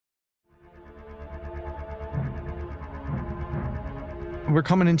we're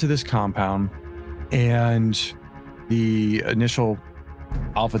coming into this compound, and the initial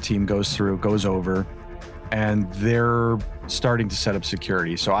Alpha team goes over, and they're starting to set up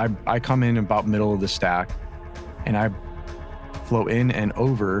security. So I come in about middle of the stack, and I flow in and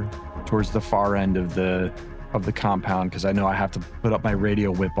over towards the far end of the compound, because I know I have to put up my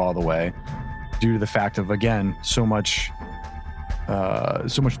radio whip all the way, due to the fact of, again, so much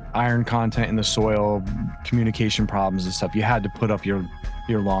iron content in the soil, communication problems and stuff. You had to put up your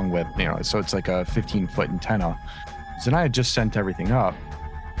long whip, so it's like a 15-foot antenna. So I had just sent everything up,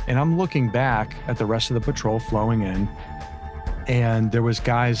 and I'm looking back at the rest of the patrol flowing in, and there was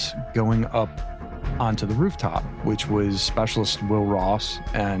guys going up onto the rooftop, which was Specialist Will Ross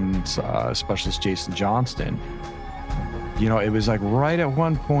and Specialist Jason Johnston. It was like right at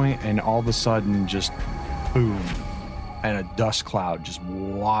one point, and all of a sudden, just boom, and a dust cloud just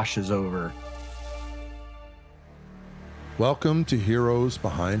washes over. Welcome to Heroes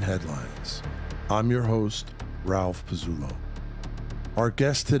Behind Headlines. I'm your host, Ralph Pizzulo. Our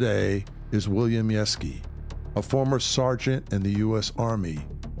guest today is William Yeske, a former sergeant in the U.S. Army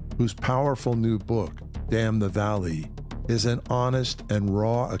whose powerful new book, Damn the Valley, is an honest and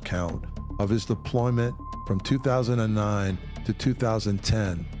raw account of his deployment from 2009 to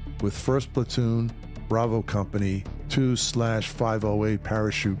 2010 with 1st Platoon, Bravo Company, 2/508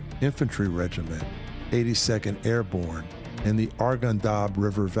 Parachute Infantry Regiment, 82nd Airborne, in the Arghandab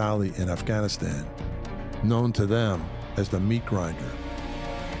River Valley in Afghanistan, known to them as the Meat Grinder,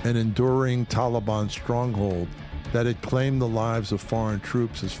 an enduring Taliban stronghold that had claimed the lives of foreign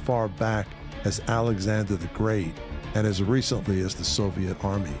troops as far back as Alexander the Great and as recently as the Soviet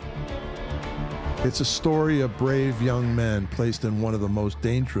Army. It's a story of brave young men placed in one of the most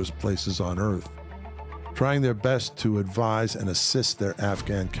dangerous places on earth, trying their best to advise and assist their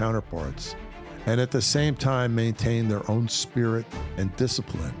Afghan counterparts, and at the same time maintain their own spirit and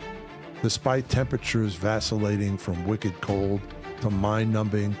discipline, despite temperatures vacillating from wicked cold to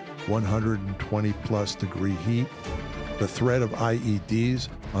mind-numbing 120-plus degree heat, the threat of IEDs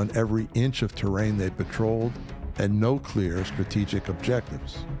on every inch of terrain they patrolled, and no clear strategic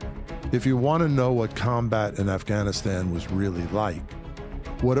objectives. If you want to know what combat in Afghanistan was really like,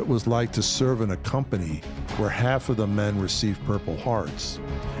 what it was like to serve in a company where half of the men received Purple Hearts,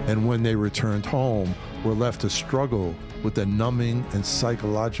 and when they returned home were left to struggle with the numbing and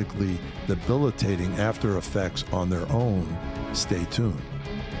psychologically debilitating after effects on their own, stay tuned.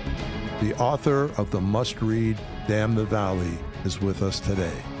 The author of the must-read Damn the Valley is with us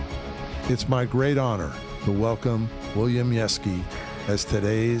today. It's my great honor to welcome William Yeske as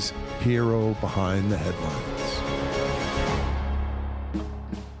today's hero behind the headlines.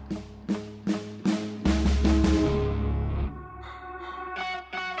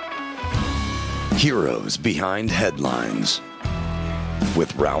 Heroes Behind Headlines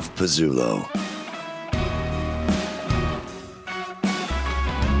with Ralph Pizzulo.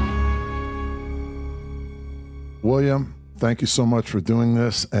 William, thank you so much for doing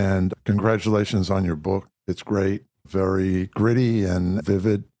this, and congratulations on your book. It's great, very gritty and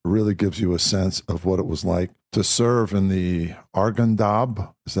vivid. It really gives you a sense of what it was like to serve in the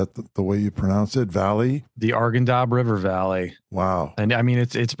Arghandab, is that the way you pronounce it, Valley? The Arghandab River Valley. Wow. And I mean,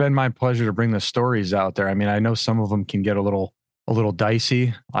 it's been my pleasure to bring the stories out there. I mean, I know some of them can get a little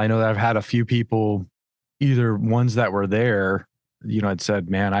dicey. I know that I've had a few people, either ones that were there, had said,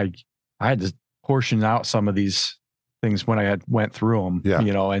 man, I had to portion out some of these things when I had went through them,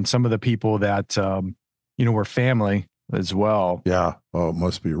 and some of the people that, were family as well. Yeah. Oh, it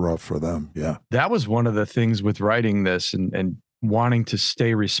must be rough for them. Yeah. That was one of the things with writing this and wanting to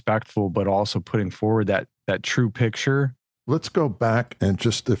stay respectful, but also putting forward that true picture. Let's go back and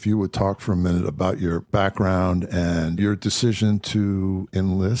just, if you would talk for a minute about your background and your decision to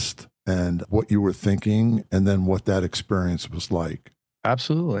enlist and what you were thinking, and then what that experience was like.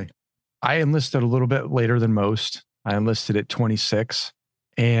 Absolutely. I enlisted a little bit later than most. I enlisted at 26.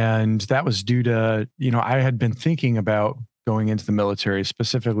 And that was due to, I had been thinking about going into the military,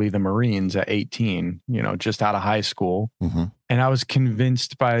 specifically the Marines, at 18, just out of high school. Mm-hmm. And I was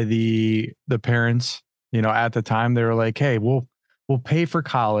convinced by the parents, at the time. They were like, hey, we'll pay for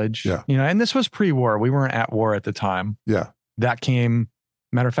college. Yeah. And this was pre-war. We weren't at war at the time. Yeah. That came,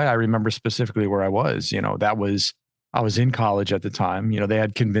 matter of fact, I remember specifically where I was. I was in college at the time. They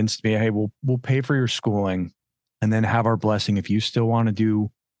had convinced me, hey, we'll pay for your schooling and then have our blessing. If you still want to do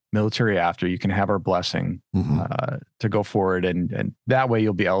military after, you can have our blessing to go forward. And that way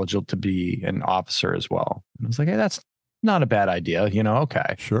you'll be eligible to be an officer as well. And I was like, hey, that's not a bad idea.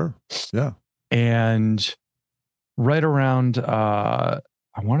 Okay. Sure. Yeah. And right around, I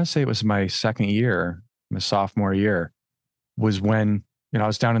want to say it was my second year, my sophomore year, was when I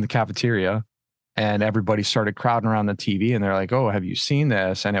was down in the cafeteria and everybody started crowding around the TV and they're like, "Oh, have you seen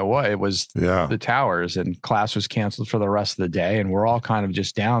this?" And it was the towers, and class was canceled for the rest of the day. And we're all kind of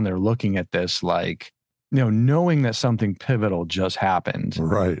just down there looking at this, like, knowing that something pivotal just happened.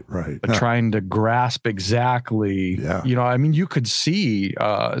 Right. But trying to grasp exactly, you could see,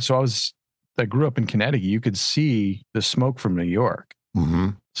 I grew up in Connecticut. You could see the smoke from New York. Mm-hmm.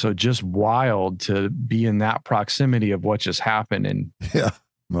 So just wild to be in that proximity of what just happened. And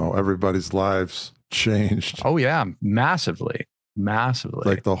everybody's lives changed. Oh yeah, massively.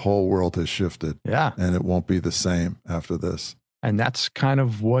 Like the whole world has shifted. Yeah. And it won't be the same after this. And that's kind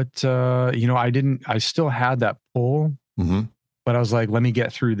of what, I still had that pull, mm-hmm. but I was like, let me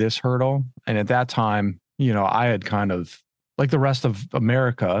get through this hurdle. And at that time, I had kind of, like the rest of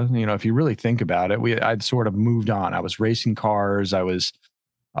America, if you really think about it, I'd sort of moved on. I was racing cars. I was,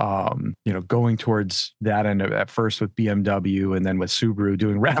 going towards that end at first with BMW and then with Subaru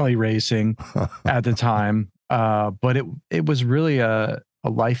doing rally racing at the time. But it was really a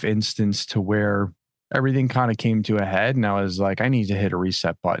life instance to where everything kind of came to a head. And I was like, I need to hit a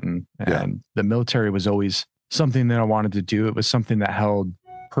reset button. And the military was always something that I wanted to do. It was something that held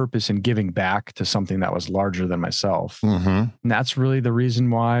purpose in giving back to something that was larger than myself. Mm-hmm. And that's really the reason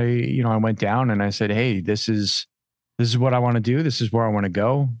why, I went down and I said, hey, this is what I want to do. This is where I want to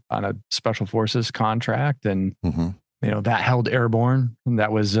go on a special forces contract. And, mm-hmm. That held Airborne, and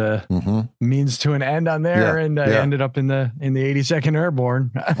that was mm-hmm. means to an end on there. And I ended up in the 82nd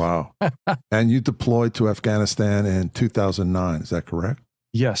Airborne. Wow. And you deployed to Afghanistan in 2009. Is that correct?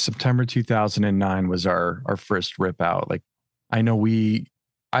 Yes. September 2009 was our first rip out. Like, I know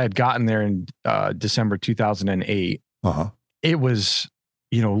I had gotten there in December 2008. Uh-huh. It was,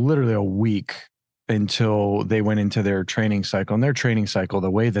 literally a week until they went into their training cycle. And their training cycle,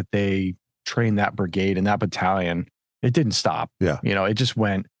 the way that they trained that brigade and that battalion, it didn't stop. Yeah. It just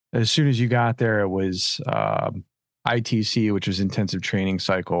went, as soon as you got there, it was ITC, which was intensive training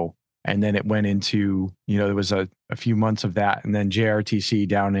cycle. And then it went into, there was a few months of that. And then JRTC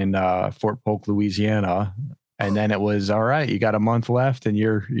down in Fort Polk, Louisiana. And then it was, all right, you got a month left and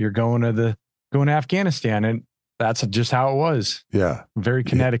you're going to Afghanistan. And that's just how it was. Yeah. Very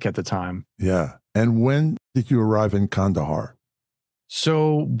kinetic at the time. Yeah. And when did you arrive in Kandahar?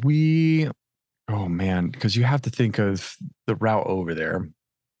 So because you have to think of the route over there.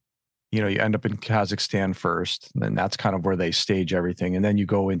 You end up in Kazakhstan first, and then that's kind of where they stage everything. And then you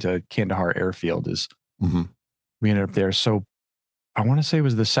go into Kandahar Airfield mm-hmm. We ended up there. So I want to say it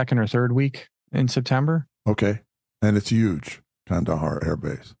was the second or third week in September. Okay. And it's huge, Kandahar Air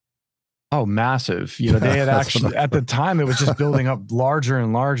Base. Oh, massive. They had actually, at the time, it was just building up larger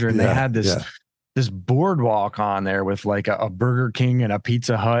and larger. And they had this boardwalk on there with like a Burger King and a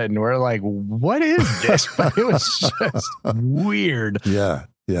Pizza Hut. And we're like, what is this? But it was just weird. Yeah.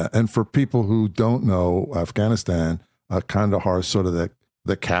 Yeah. And for people who don't know Afghanistan, Kandahar is sort of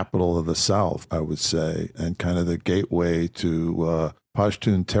the capital of the South, I would say, and kind of the gateway to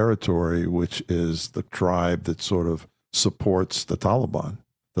Pashtun territory, which is the tribe that sort of supports the Taliban.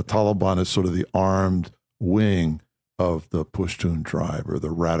 The Taliban is sort of the armed wing of the Pashtun tribe, or the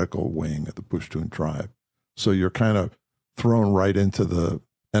radical wing of the Pashtun tribe. So you're kind of thrown right into the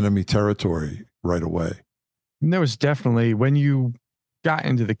enemy territory right away. And there was definitely, when you got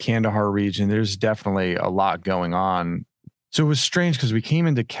into the Kandahar region, there's definitely a lot going on. So it was strange because we came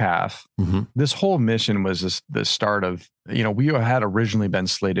into CAF. Mm-hmm. This whole mission was the start of, we had originally been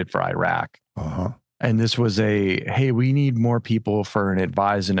slated for Iraq. Uh-huh. And this was hey, we need more people for an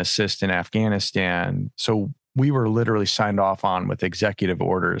advise and assist in Afghanistan. So we were literally signed off on with executive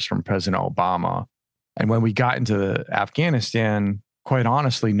orders from President Obama. And when we got into Afghanistan, quite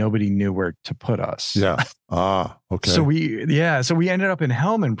honestly, nobody knew where to put us. Yeah. Okay. So we ended up in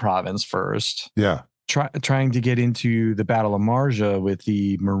Helmand province first. Yeah. Trying to get into the Battle of Marja with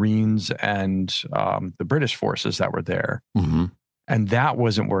the Marines and the British forces that were there. Mm-hmm. And that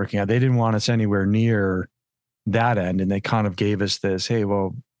wasn't working out. They didn't want us anywhere near that end. And they kind of gave us this, hey,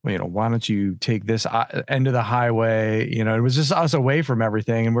 well, why don't you take this end of the highway? It was just us away from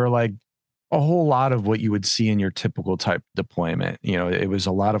everything. And we're like, a whole lot of what you would see in your typical type deployment. It was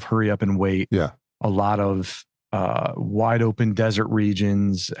a lot of hurry up and wait. Yeah. A lot of wide open desert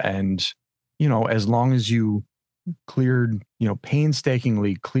regions. And, as long as you cleared,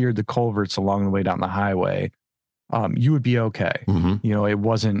 painstakingly cleared the culverts along the way down the highway, you would be okay. Mm-hmm. It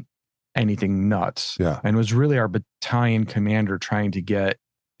wasn't anything nuts. Yeah. And it was really our battalion commander trying to get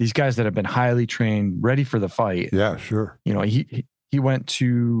these guys that have been highly trained, ready for the fight. Yeah, sure. He went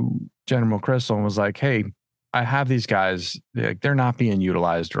to General McChrystal and was like, hey, I have these guys, they're not being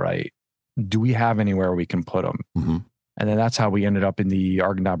utilized right. Do we have anywhere we can put them? Mm-hmm. And then that's how we ended up in the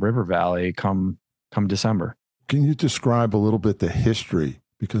Arghandab River Valley come December. Can you describe a little bit the history?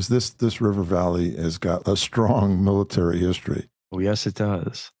 Because this river valley has got a strong military history. Oh, yes, it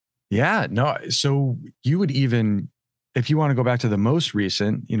does. Yeah, no. So you would even, if you want to go back to the most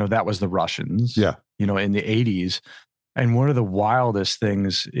recent, that was the Russians. Yeah. In the 80s. And one of the wildest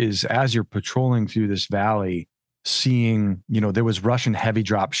things is as you're patrolling through this valley, seeing, there was Russian heavy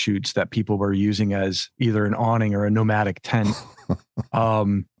drop chutes that people were using as either an awning or a nomadic tent.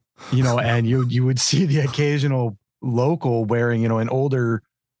 And you would see the occasional local wearing, an older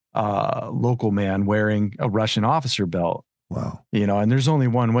local man wearing a Russian officer belt. Wow. And there's only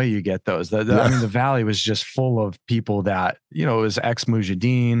one way you get those. I mean, the valley was just full of people that, it was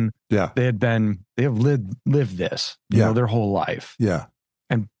ex-Mujahideen. Yeah. They have lived this, their whole life. Yeah.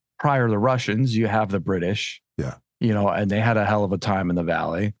 And prior to the Russians, you have the British. Yeah. And they had a hell of a time in the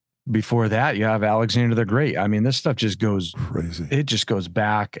valley. Before that, you have Alexander the Great. I mean, this stuff just goes crazy. It just goes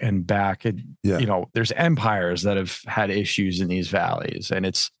back and back. There's empires that have had issues in these valleys, and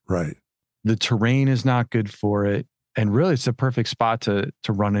it's right. The terrain is not good for it. And really, it's the perfect spot to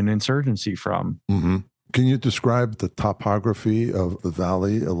run an insurgency from. Mm-hmm. Can you describe the topography of the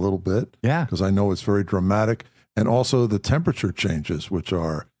valley a little bit? Yeah. Because I know it's very dramatic. And also the temperature changes, which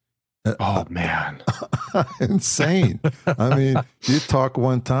are man, insane. I mean, you talk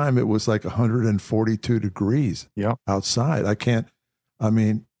one time, it was like 142 degrees outside. I've been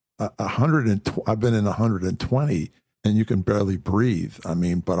in 120 and you can barely breathe. I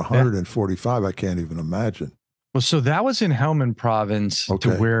mean, but 145, I can't even imagine. Well, so that was in Helmand province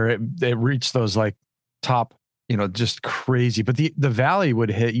to where it reached those like top, just crazy. But the valley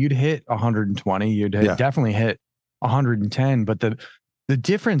you'd hit 120, definitely hit 110. But the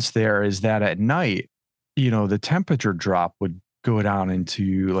difference there is that at night, the temperature drop would go down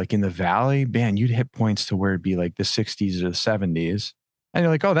into like in the valley, man, you'd hit points to where it'd be like the 60s or the 70s. And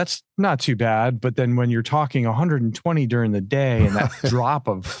you're like, oh, that's not too bad. But then when you're talking 120 during the day and that drop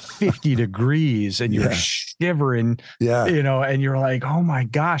of 50 degrees and you're shivering, and you're like, oh my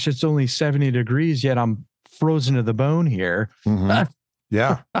gosh, it's only 70 degrees, yet I'm frozen to the bone here. Mm-hmm.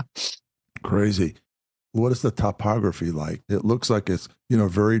 Yeah. Crazy. What is the topography like? It looks like it's,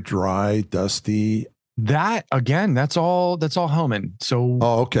 very dry, dusty. That again, that's all Helmand. So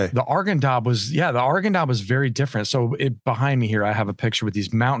the Arghandab was very different. So behind me here, I have a picture with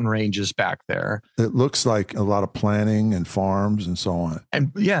these mountain ranges back there. It looks like a lot of planting and farms and so on.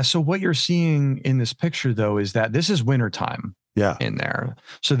 And so what you're seeing in this picture though, is that this is wintertime in there.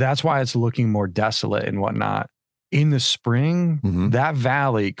 So that's why it's looking more desolate and whatnot. In the spring, that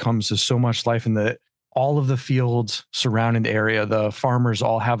valley comes to so much life in all of the fields surrounding the area. The farmers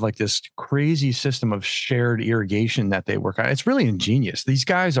all have like this crazy system of shared irrigation that they work on. It's really ingenious. These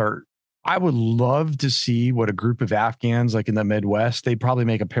guys I would love to see what a group of Afghans like in the Midwest, they'd probably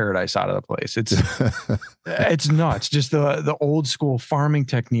make a paradise out of the place. It's nuts. Just the old school farming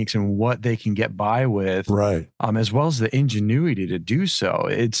techniques and what they can get by with, right? As well as the ingenuity to do so.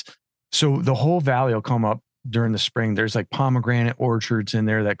 So the whole valley will come up during the spring. There's like pomegranate orchards in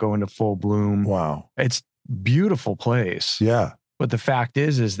there that go into full bloom. Wow. It's beautiful place. Yeah. But the fact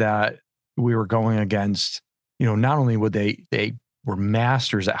is that we were going against, not only would they were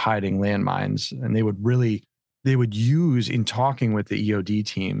masters at hiding landmines, and they would use in talking with the EOD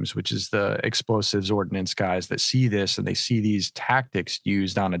teams, which is the explosives ordnance guys that see this and they see these tactics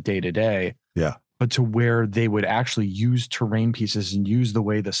used on a day-to-day. Yeah. But to where they would actually use terrain pieces and use the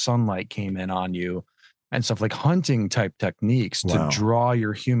way the sunlight came in on you and stuff like hunting type techniques to draw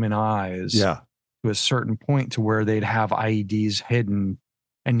your human eyes to a certain point to where they'd have IEDs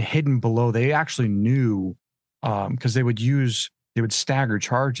hidden below. They actually knew because they would stagger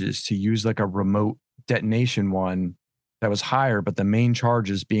charges to use like a remote detonation one that was higher, but the main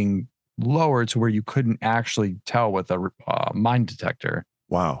charges being lower to where you couldn't actually tell with a mine detector.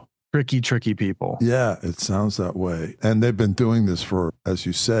 Wow. Tricky people. Yeah, it sounds that way. And they've been doing this for, as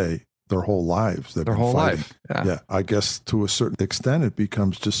you say, their whole lives. Their whole life. Yeah. I guess to a certain extent, it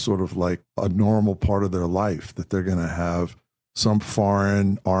becomes just sort of like a normal part of their life that they're going to have some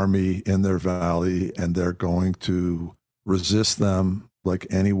foreign army in their valley and they're going to resist them like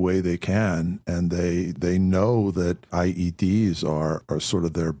any way they can. And they know that IEDs are sort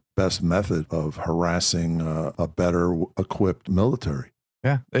of their best method of harassing a better equipped military.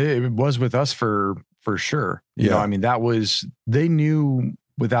 Yeah, it was with us for sure. You know, I mean, they knew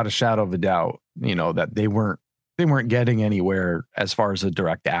without a shadow of a doubt, that they weren't getting anywhere as far as a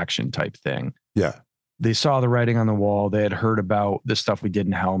direct action type thing. Yeah. They saw the writing on the wall. They had heard about the stuff we did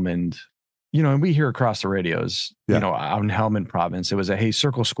in Helmand. and we hear across the radios, out in Helmand province, it was hey,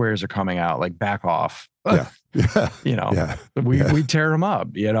 circle squares are coming out, like back off. Yeah. We tear them up,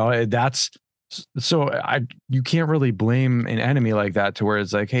 you can't really blame an enemy like that to where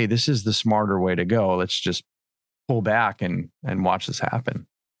it's like, hey, this is the smarter way to go. Let's just pull back and watch this happen.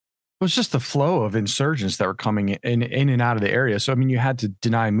 It was just the flow of insurgents that were coming in and out of the area. So, I mean, you had to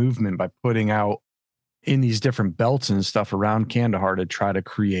deny movement by putting out in these different belts and stuff around Kandahar to try to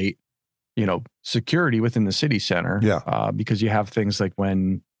create, security within the city center. Yeah. Because you have things like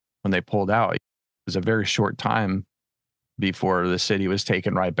when they pulled out, it was a very short time before the city was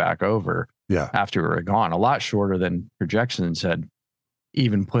taken right back over. Yeah. After we were gone, a lot shorter than projections had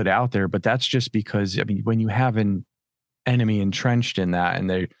even put out there. But that's just because, I mean, when you have an enemy entrenched in that,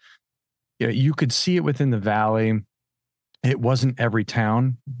 and you could see it within the valley. It wasn't every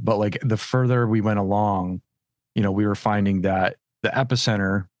town, but like the further we went along, we were finding that the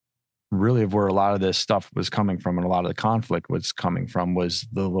epicenter really of where a lot of this stuff was coming from and a lot of the conflict was coming from was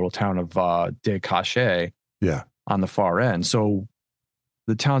the little town of De Cache. Yeah. On the far end. So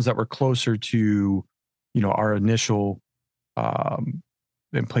the towns that were closer to, our initial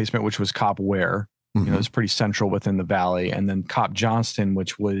emplacement, which was Cop Ware, it was pretty central within the valley. And then Cop Johnston,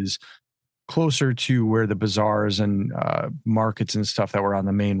 which was closer to where the bazaars and markets and stuff that were on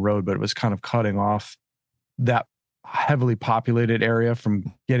the main road, but it was kind of cutting off that heavily populated area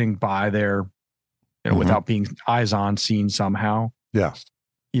from getting by there, without being eyes on seen somehow. Yeah.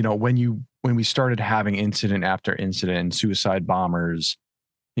 When we started having incident after incident, suicide bombers,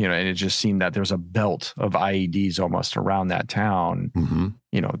 and it just seemed that there's a belt of IEDs almost around that town,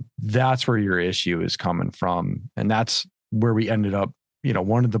 that's where your issue is coming from. And that's where we ended up,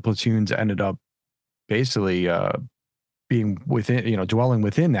 one of the platoons ended up basically being within, dwelling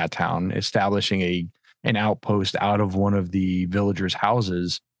within that town, establishing an outpost out of one of the villagers'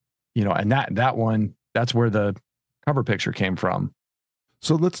 houses, and that's where the cover picture came from.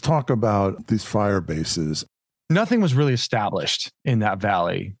 So let's talk about these fire bases. Nothing was really established in that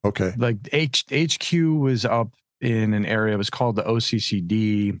valley. Okay. Like HQ was up in an area, it was called the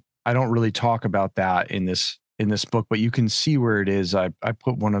OCCD. I don't really talk about that in this book, but you can see where it is. I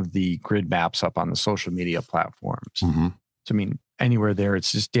put one of the grid maps up on the social media platforms. So, I mean, anywhere there,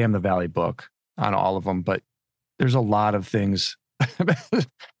 it's just Damn the Valley book on all of them, but there's a lot of things.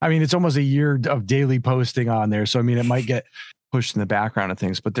 I mean, it's almost a year of daily posting on there. So, I mean, it might get pushed in the background of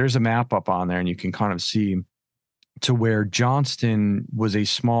things, but there's a map up on there and you can kind of see to where Johnston was a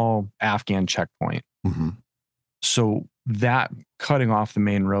small Afghan checkpoint. So that cutting off the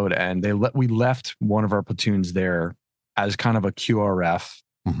main road end, we left one of our platoons there as kind of a QRF,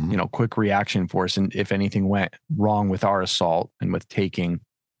 quick reaction force. And if anything went wrong with our assault and with taking,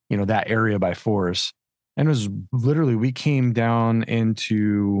 that area by force, and it was literally, we came down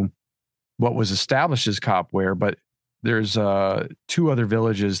into what was established as Copware, but there's two other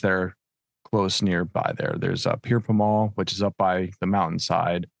villages that are close nearby there. There's Pirpamal, which is up by the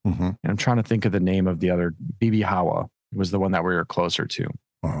mountainside. And I'm trying to think of the name of the other. Bibi Hawa was the one that we were closer to.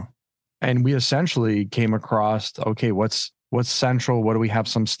 And we essentially came across, okay, what's central? What do we have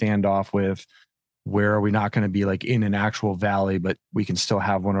some standoff with? Where are we not going to be like in an actual valley, but we can still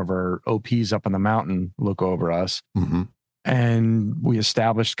have one of our OPs up on the mountain look over us. And we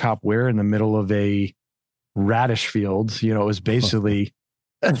established Copware in the middle of a radish field. It was basically,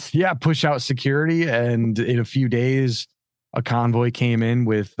 push out security. And in a few days, a convoy came in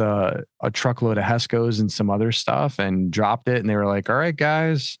with a truckload of Hescos and some other stuff and dropped it. And they were like, all right,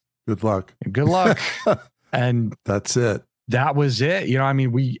 guys, good luck. And that's it. That was it.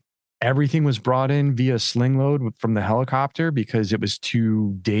 Everything was brought in via sling load from the helicopter because it was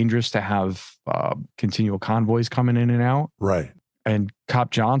too dangerous to have continual convoys coming in and out. Right. And Cop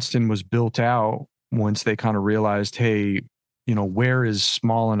Johnston was built out once they kind of realized, hey, where is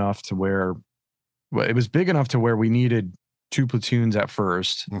small enough to where it was big enough to where we needed two platoons at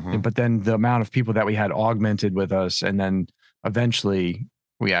first, but then the amount of people that we had augmented with us. And then eventually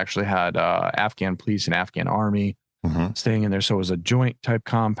we actually had Afghan police and Afghan army staying in there. So it was a joint type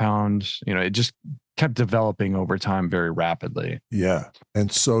compound. It just kept developing over time very rapidly. Yeah.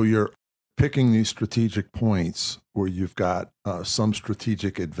 And so you're picking these strategic points where you've got some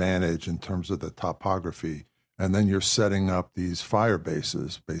strategic advantage in terms of the topography. And then you're setting up these fire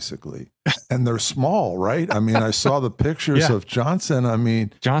bases, basically. And they're small, right? I mean, I saw the pictures of Johnson. I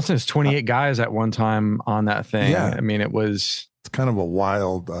mean, Johnson is 28 guys at one time on that thing. Yeah. I mean, it's kind of a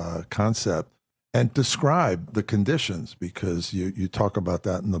wild concept. And describe the conditions, because you talk about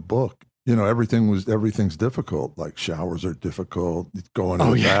that in the book. Everything's difficult. Like showers are difficult. Going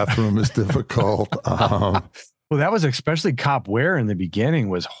to the bathroom is difficult. Well, that was especially Cop Ware in the beginning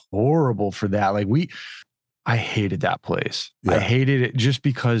was horrible for that. Like I hated that place. Yeah. I hated it just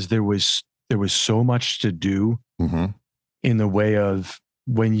because there was so much to do in the way of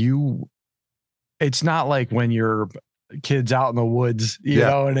it's not like when you're kids out in the woods, you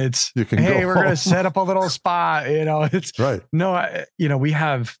know, and it's, hey, we're going to set up a little spot, you know, it's right. No, you know,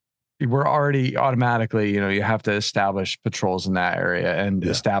 we're already automatically, you know, you have to establish patrols in that area and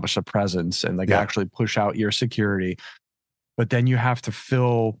establish a presence and actually push out your security. But then you have to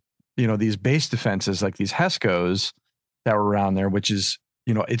fill, you know, these base defenses like these HESCOs that were around there, which is,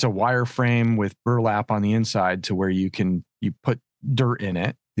 you know, it's a wire frame with burlap on the inside to where you put dirt in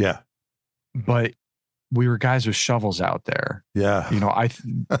it. Yeah. But we were guys with shovels out there. Yeah. You know,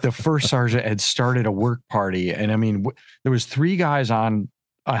 the first sergeant had started a work party. And I mean, there was 3 guys on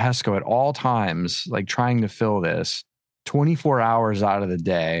a HESCO at all times, like trying to fill this 24 hours out of the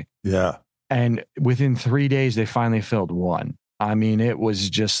day. Yeah. And within 3 days, they finally filled one. I mean, it was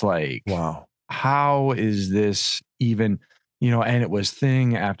just like, wow, how is this even, you know, and it was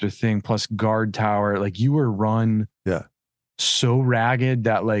thing after thing plus guard tower. Like you were run so ragged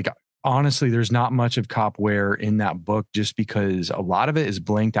that like, honestly, there's not much of Cop Ware in that book just because a lot of it is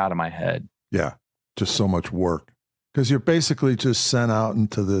blanked out of my head. Yeah. Just so much work. Because you're basically just sent out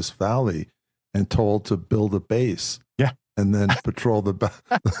into this valley and told to build a base. Yeah. And then patrol the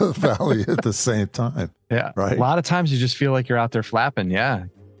valley at the same time. Yeah. Right. A lot of times you just feel like you're out there flapping. Yeah.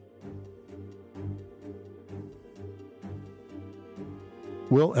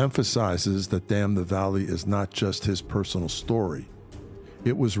 Will emphasizes that Damn the Valley is not just his personal story.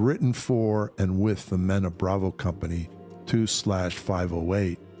 It was written for and with the men of Bravo Company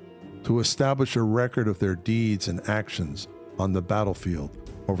 2/508 to establish a record of their deeds and actions on the battlefield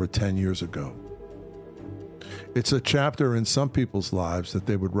over 10 years ago. It's a chapter in some people's lives that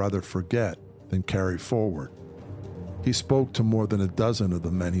they would rather forget than carry forward. He spoke to more than a dozen of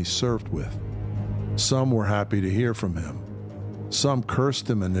the men he served with. Some were happy to hear from him. Some cursed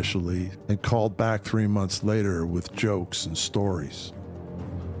him initially and called back 3 months later with jokes and stories.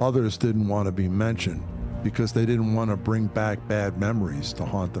 Others didn't want to be mentioned because they didn't want to bring back bad memories to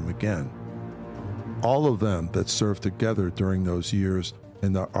haunt them again. All of them that served together during those years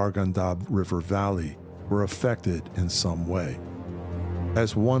in the Arghandab River Valley were affected in some way.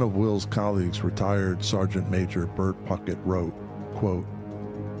 As one of Will's colleagues, retired Sergeant Major Bert Puckett, wrote, quote,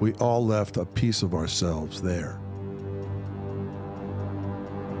 "We all left a piece of ourselves there."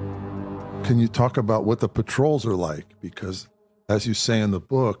 Can you talk about what the patrols are like? Because as you say in the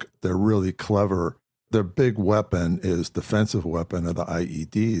book, they're really clever. Their big weapon is defensive weapon of the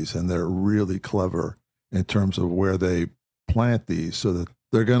IEDs, and they're really clever in terms of where they plant these so that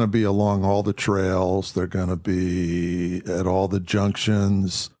they're going to be along all the trails. They're going to be at all the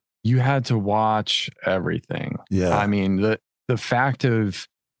junctions. You had to watch everything. Yeah. I mean, the fact of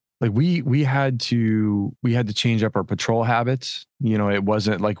like we had to change up our patrol habits. You know, it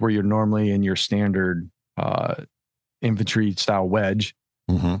wasn't like where you're normally in your standard infantry style wedge.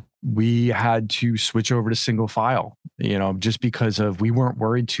 Mm-hmm. We had to switch over to single file, you know, just because we weren't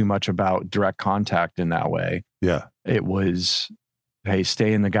worried too much about direct contact in that way. Yeah. It was, hey,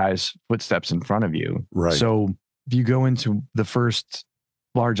 stay in the guy's footsteps in front of you. Right. So if you go into the first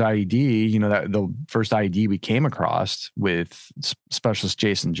large IED, you know, that the first IED we came across with Specialist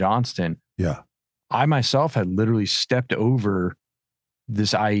Jason Johnston. Yeah. I myself had literally stepped over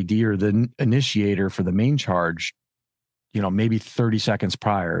this IED or the initiator for the main charge, you know, maybe 30 seconds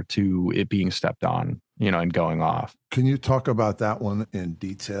prior to it being stepped on, you know, and going off. Can you talk about that one in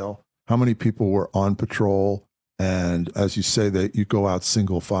detail? How many people were on patrol? And as you say that you go out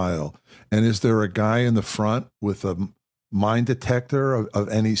single file, and is there a guy in the front with a mine detector of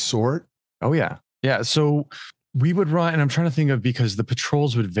any sort? Oh yeah. Yeah. So we would run, and I'm trying to think of, because the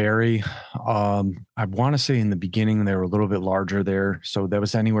patrols would vary. I want to say in the beginning, they were a little bit larger there. So that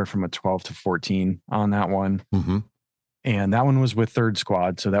was anywhere from a 12 to 14 on that one. Mm-hmm. And that one was with 3rd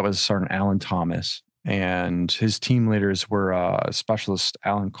Squad. So that was Sergeant Alan Thomas. And his team leaders were Specialist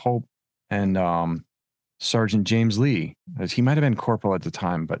Alan Culp and Sergeant James Lee. As he might have been corporal at the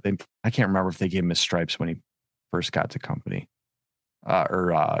time, but I can't remember if they gave him his stripes when he first got to company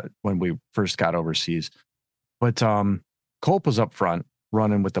or when we first got overseas. But Culp was up front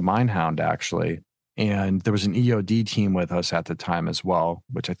running with the Minehound, actually. And there was an EOD team with us at the time as well,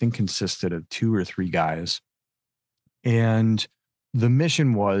 which I think consisted of 2 or 3 guys. And the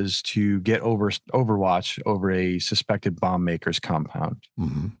mission was to get overwatch over a suspected bomb maker's compound.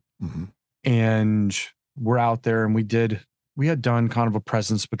 Mm-hmm. Mm-hmm. And we're out there, and we had done kind of a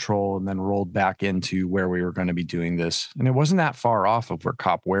presence patrol and then rolled back into where we were going to be doing this. And it wasn't that far off of where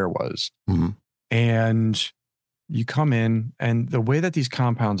Cop Ware was. Mm-hmm. And you come in, and the way that these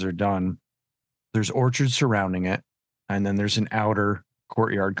compounds are done, there's orchards surrounding it, and then there's an outer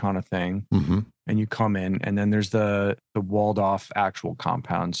courtyard kind of thing. Mm-hmm. And you come in, and then there's the walled off actual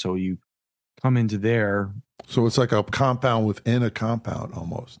compound. So you come into there. So it's like a compound within a compound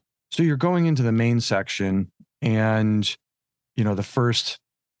almost. So you're going into the main section, and, the first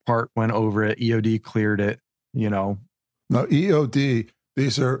part went over it. EOD cleared it, Now, EOD,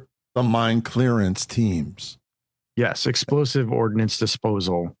 these are the mine clearance teams. Yes, explosive ordnance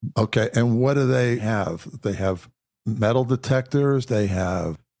disposal. Okay. And what do they have? They have metal detectors. They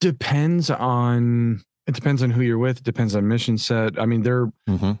have. It depends on who you're with. It depends on mission set. I mean, they're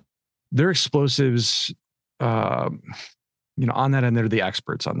explosives, on that end, they're the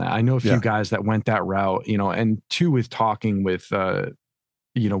experts on that. I know a few guys that went that route, and two with talking with,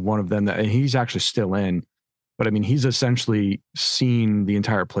 one of them and he's actually still in, but I mean, he's essentially seen the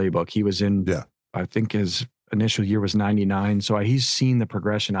entire playbook. He was in, I think his initial year was 99. So he's seen the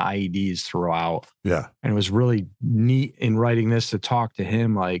progression of IEDs throughout. Yeah. And it was really neat in writing this to talk to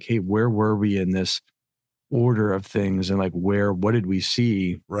him like, hey, where were we in this order of things? And like, what did we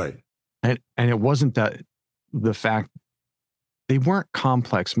see? Right. And it wasn't that the fact they weren't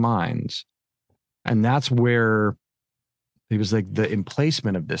complex mines. And that's where it was like the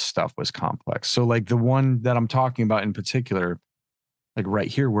emplacement of this stuff was complex. So like the one that I'm talking about in particular, like right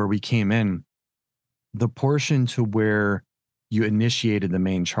here where we came in, the portion to where you initiated the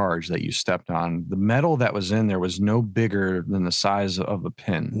main charge that you stepped on, the metal that was in there was no bigger than the size of a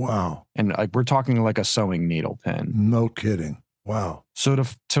pin. Wow. And like we're talking like a sewing needle pin. No kidding. Wow. So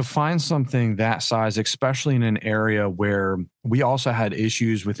to find something that size, especially in an area where we also had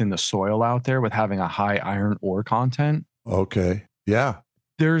issues within the soil out there with having a high iron ore content. Okay. Yeah.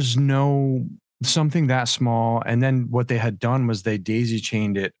 There's something that small. And then what they had done was they daisy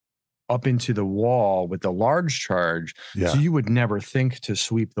chained it up into the wall with the large charge. Yeah. So you would never think to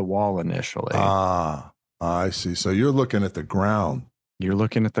sweep the wall initially. I see. So you're looking at the ground. You're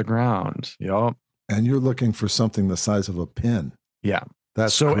looking at the ground. Yep. And you're looking for something the size of a pin. Yeah.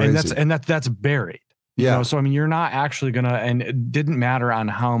 That's so crazy. and that's buried. Yeah. So I mean, you're not actually gonna, and it didn't matter on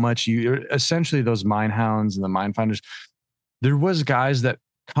how much essentially those mine hounds and the mine finders, there was guys that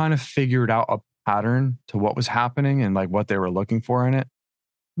kind of figured out a pattern to what was happening and like what they were looking for in it.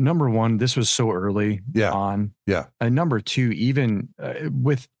 Number one, this was so early on. Yeah. And number two, even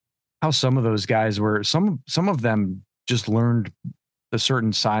with how some of those guys were, some of them just learned a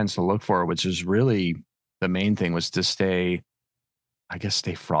certain signs to look for, which is really the main thing was to stay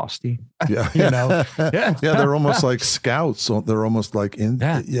frosty. Yeah. Yeah. They're almost like scouts. So they're almost like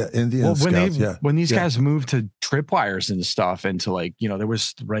Indian scouts. When these guys moved to tripwires and stuff, and to like, there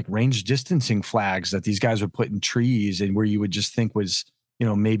was like range distancing flags that these guys would put in trees, and where you would just think was,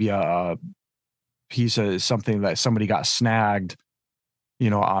 maybe a piece of something that somebody got snagged,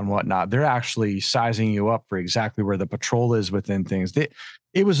 on whatnot. They're actually sizing you up for exactly where the patrol is within things.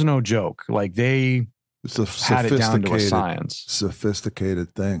 It was no joke. Like it's a had it down to a science.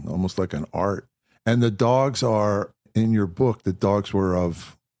 Sophisticated thing, almost like an art. And the dogs are, in your book, the dogs were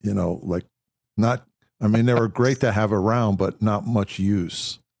of, like not, I mean, they were great to have around, but not much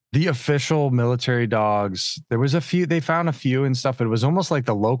use. The official military dogs, there was they found a few and stuff. It was almost like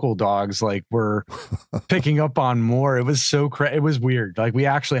the local dogs like were picking up on more. It was it was weird. Like we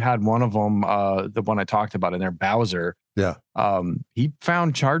actually had one of them, the one I talked about in there, Bowser. Yeah. He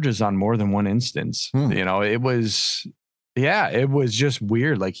found charges on more than one instance. It was just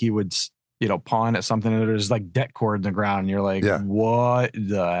weird. Like he would, pawn at something and there's like det cord in the ground. And you're like, what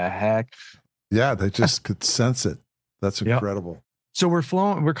the heck? Yeah. They just could sense it. That's incredible. Yep. So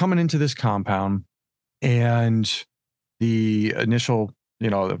we're coming into this compound, and the initial,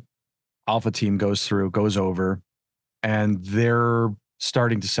 the Alpha team goes over, and they're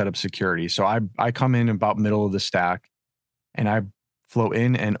starting to set up security. So I come in about middle of the stack, and I flow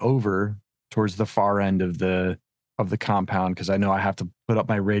in and over towards the far end of the compound, because I know I have to put up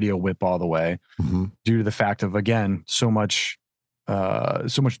my radio whip all the way, due to the fact of, again, so much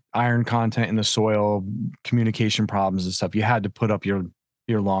iron content in the soil, communication problems and stuff. You had to put up your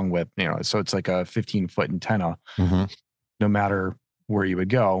long whip, so it's like a 15-foot antenna, no matter where you would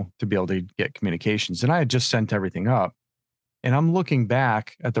go, to be able to get communications. And I had just sent everything up, and I'm looking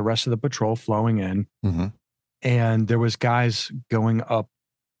back at the rest of the patrol flowing in, and there was guys going up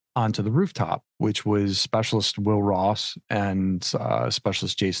onto the rooftop, which was Specialist Will Ross and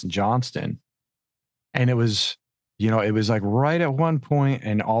Specialist Jason Johnston. And it was, it was like right at one point,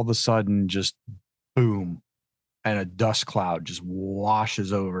 and all of a sudden just boom, and a dust cloud just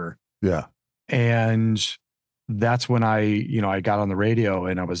washes over. Yeah. And that's when I got on the radio,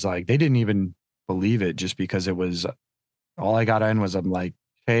 and I was like, they didn't even believe it just because it was all I got in was I'm like,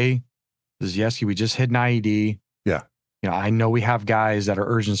 hey, this is Yeske. We just hit an IED. Yeah. You know, I know we have guys that are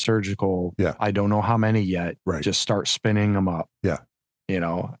urgent surgical. Yeah. I don't know how many yet. Right. Just start spinning them up. Yeah. You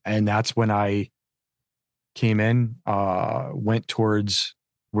know, and that's when I came in, went towards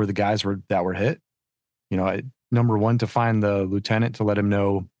where the guys that were hit. You know, number one, to find the lieutenant to let him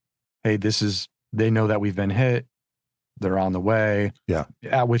know, hey, they know that we've been hit. They're on the way. Yeah.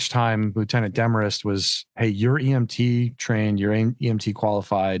 At which time Lieutenant Demarest was, hey, you're EMT trained, you're EMT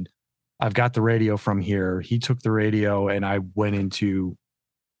qualified. I've got the radio from here. He took the radio and I went into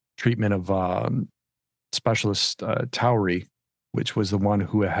treatment of specialist Towery, which was the one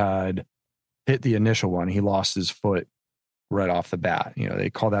who had hit the initial one. He lost his foot right off the bat. You know,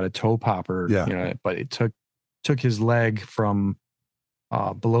 they call that a toe popper, Yeah. you know, but it took his leg from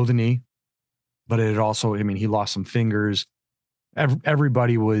below the knee. But it also, I mean, he lost some fingers.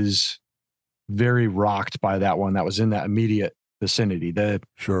 Everybody was very rocked by that one that was in that immediate vicinity.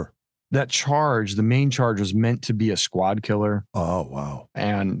 Sure. That charge, the main charge, was meant to be a squad killer. Oh, wow.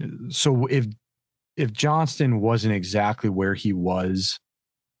 And so if Johnston wasn't exactly where he was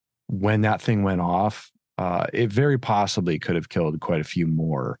when that thing went off, it very possibly could have killed quite a few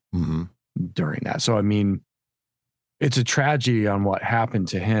more during that. So, I mean, it's a tragedy on what happened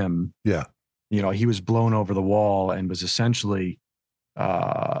to him. Yeah. You know, he was blown over the wall and was essentially,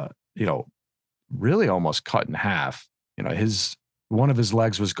 you know, really almost cut in half. You know, one of his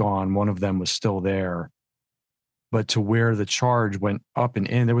legs was gone. One of them was still there. But to where the charge went up and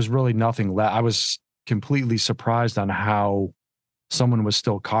in, there was really nothing left. I was completely surprised on how someone was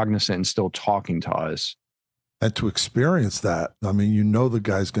still cognizant and still talking to us. And to experience that, I mean, you know the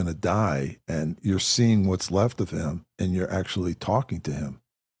guy's going to die and you're seeing what's left of him and you're actually talking to him.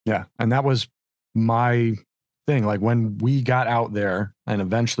 Yeah. And that was my thing. Like when we got out there and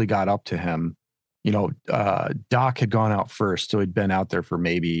eventually got up to him, you know, Doc had gone out first. So he'd been out there for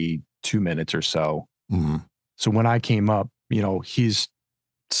maybe 2 minutes or so. So when I came up, you know, he's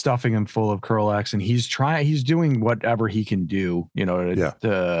stuffing him full of Curl-X and he's doing whatever he can do, you know,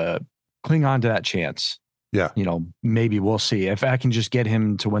 to cling on to that chance. Yeah. You know, maybe we'll see if I can just get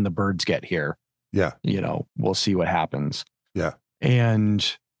him to when the birds get here. Yeah. You know, we'll see what happens. Yeah. And,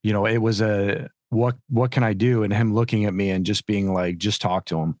 you know, it was what can I do? And him looking at me and just being like, just talk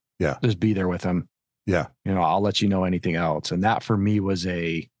to him. Yeah. Just be there with him. Yeah. You know, I'll let you know anything else. And that for me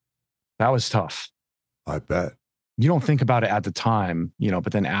that was tough. I bet. You don't think about it at the time, you know,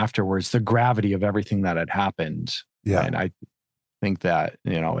 but then afterwards, the gravity of everything that had happened. Yeah. And I think that,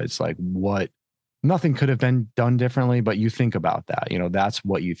 you know, it's like nothing could have been done differently, but you think about that, you know, that's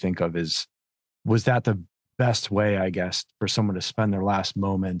what you think of was that the best way, I guess, for someone to spend their last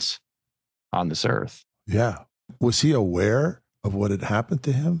moments on this earth? Yeah. Was he aware of what had happened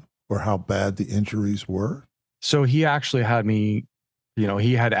to him or how bad the injuries were? So he actually had me, you know,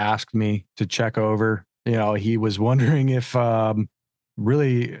 he had asked me to check over, you know, he was wondering if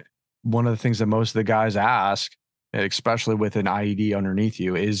really one of the things that most of the guys ask, especially with an IED underneath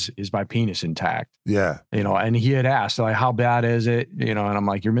you, is my penis intact? Yeah. You know, and he had asked, like, how bad is it? You know, and I'm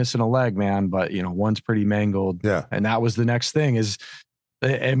like, you're missing a leg, man, but you know, one's pretty mangled. Yeah. And that was the next thing is,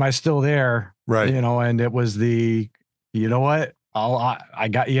 am I still there? Right. You know, and it was you know what?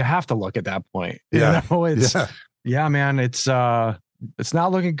 You have to look at that point. Yeah. You know, yeah, man, it's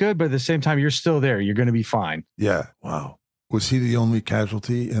not looking good, but at the same time, you're still there. You're going to be fine. Yeah. Wow. Was he the only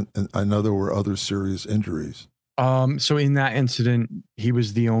casualty? And I know there were other serious injuries. So in that incident, he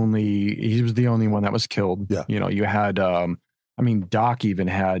was the only one that was killed. Yeah. You know, you had, I mean, Doc even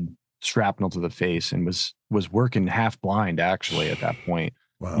had shrapnel to the face and was working half blind actually at that point.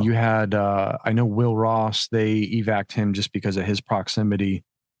 Wow. You had, I know Will Ross, they evac'd him just because of his proximity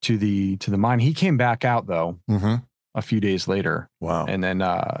to the mine. He came back out though, a few days later. Wow. And then,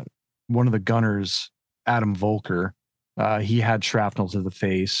 one of the gunners, Adam Volker, he had shrapnel to the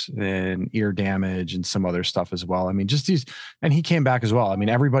face and ear damage and some other stuff as well. I mean, and he came back as well. I mean,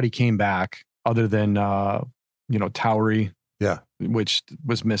 everybody came back other than, you know, Towery, which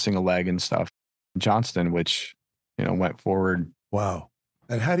was missing a leg and stuff. Johnston, which, you know, went forward. Wow.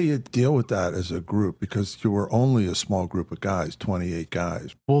 And how do you deal with that as a group? Because you were only a small group of guys, 28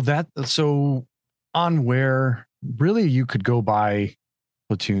 guys. Well, so on where really you could go by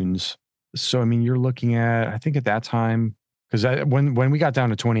platoons. So, I mean, you're looking at, I think at that time, because when we got down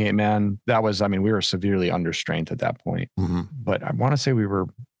to 28 men, that was, I mean, we were severely understrength at that point. But I want to say we were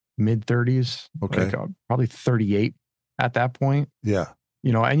mid 30s, okay, like, probably 38 at that point. Yeah.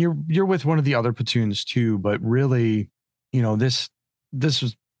 You know, and you're with one of the other platoons too, but really, you know, this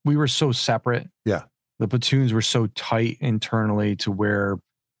was, we were so separate. Yeah. The platoons were so tight internally to where,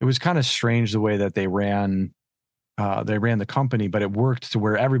 it was kind of strange the way that they ran the company, but it worked to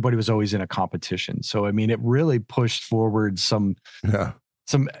where everybody was always in a competition. So, I mean, it really pushed forward some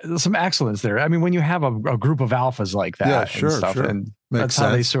excellence there. I mean, when you have a group of alphas like that and stuff, and Makes that's how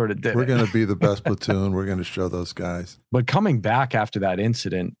they sense. sort of did We're it. going to be the best platoon. We're going to show those guys. But coming back after that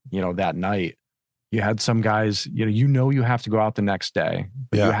incident, that night, you had some guys, you have to go out the next day,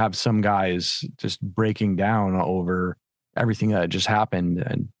 but you have some guys just breaking down over everything that just happened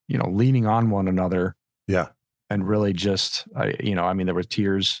and, leaning on one another. Yeah. And really just, there were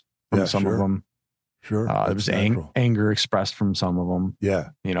tears from some of them. Sure. There was anger expressed from some of them.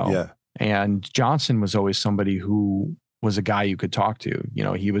 Yeah. And Johnson was always somebody who was a guy you could talk to.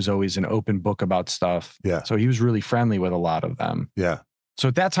 He was always an open book about stuff. Yeah. So he was really friendly with a lot of them. Yeah. So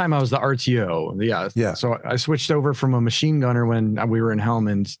at that time I was the RTO. Yeah. So I switched over from a machine gunner when we were in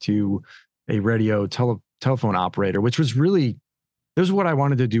Helmand to a radio telephone operator, which was really, this is what I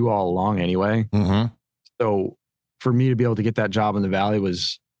wanted to do all along anyway. Mm-hmm. So for me to be able to get that job in the Valley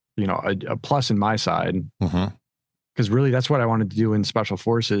was, a plus in my side. Mm-hmm. Because really that's what I wanted to do in Special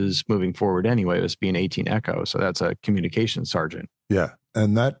Forces moving forward anyway, was being 18 Echo. So that's a communications sergeant. Yeah.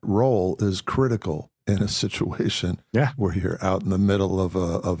 And that role is critical in a situation where you're out in the middle of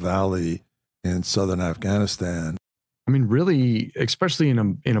a valley in southern Afghanistan. I mean, really, especially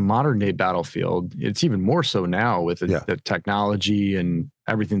in a modern day battlefield, it's even more so now with the technology and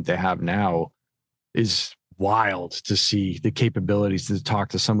everything that they have now is wild to see the capabilities to talk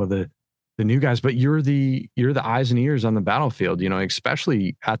to some of the new guys, but you're the eyes and ears on the battlefield,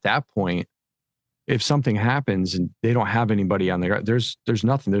 especially at that point. If something happens and they don't have anybody on the ground, there's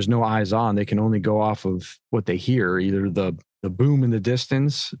nothing, there's no eyes on. They can only go off of what they hear, either the boom in the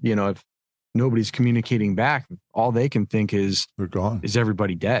distance, if nobody's communicating back, all they can think is they're gone. Is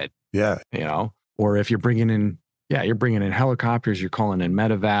everybody dead? Yeah. Or if you're bringing in helicopters, you're calling in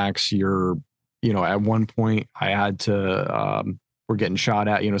medevacs, at one point I had to, we're getting shot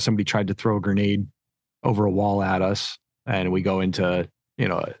at, somebody tried to throw a grenade over a wall at us and we go into,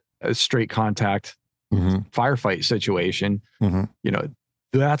 a straight contact firefight situation.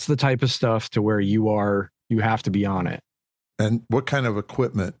 That's the type of stuff to where you have to be on it. And what kind of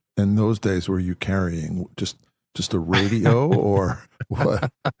equipment in those days were you carrying? Just a radio or what?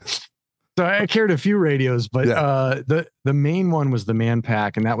 So I carried a few radios, but the main one was the Man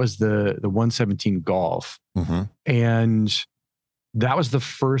Pack, and that was the 117 Golf. And that was the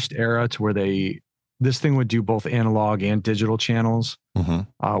first era to where this thing would do both analog and digital channels.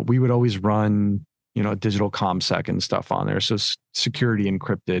 We would always run, digital ComSec and stuff on there. So security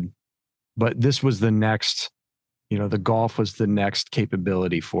encrypted, but this was the next, the Golf was the next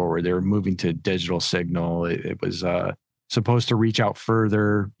capability forward. They were moving to digital signal. It was supposed to reach out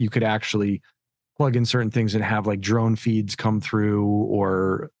further. You could actually plug in certain things and have like drone feeds come through,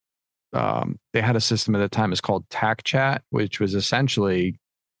 or they had a system at the time. It's called TAC Chat, which was essentially,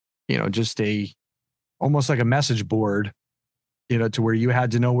 just almost like a message board, to where you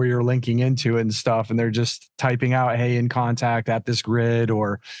had to know where you're linking into it and stuff. And they're just typing out, hey, in contact at this grid,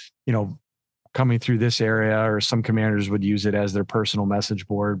 or, coming through this area, or some commanders would use it as their personal message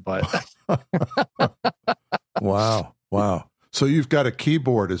board. But Wow. So you've got a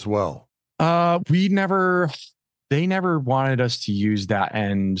keyboard as well. They never wanted us to use that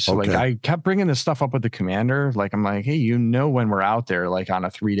end. So like I kept bringing this stuff up with the commander. Like, I'm like, hey, when we're out there, like on a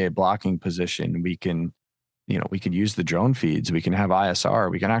 3-day blocking position, we can, we could use the drone feeds. We can have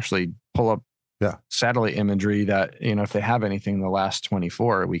ISR. We can actually pull up satellite imagery that, if they have anything in the last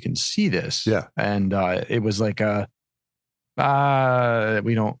 24, we can see this. Yeah. And it was like, we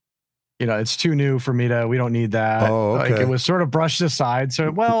don't, it's too new for me we don't need that. Oh, okay. Like it was sort of brushed aside.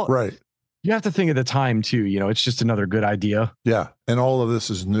 So, right. You have to think at the time too, it's just another good idea. Yeah. And all of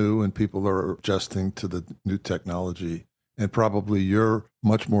this is new and people are adjusting to the new technology, and probably you're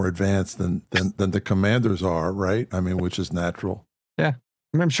much more advanced than the commanders are, right? I mean, which is natural. Yeah.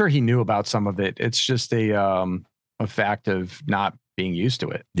 I'm sure he knew about some of it. It's just a fact of not being used to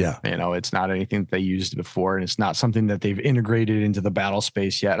it. Yeah. It's not anything that they used before, and it's not something that they've integrated into the battle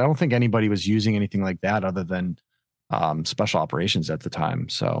space yet. I don't think anybody was using anything like that other than special operations at the time.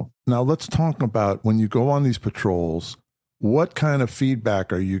 So now let's talk about, when you go on these patrols, what kind of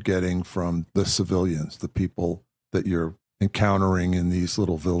feedback are you getting from the civilians, the people that you're encountering in these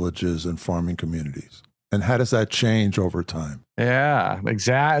little villages and farming communities? And how does that change over time? Yeah,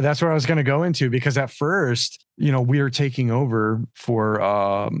 exactly. That's what I was going to go into, because at first, we were taking over for,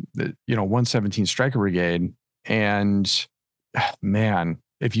 117 Striker Brigade. And man,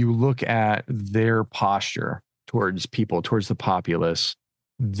 if you look at their posture towards people, towards the populace,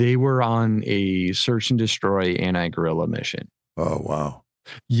 they were on a search and destroy anti-guerrilla mission. Oh, wow.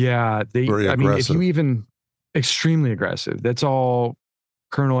 Yeah, Very I mean, if aggressive. you even extremely aggressive, that's all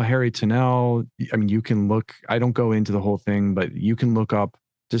Colonel Harry Tennell. I mean, you can look, I don't go into the whole thing, but you can look up,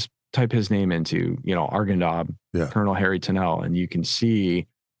 just type his name into, Arghandab, Yeah. Colonel Harry Tennell, and you can see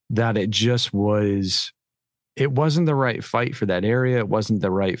that it wasn't the right fight for that area. It wasn't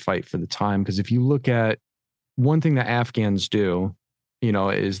the right fight for the time. Because if you look at one thing that Afghans do,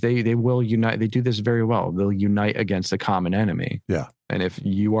 is they will unite. They do this very well. They'll unite against a common enemy. Yeah. And if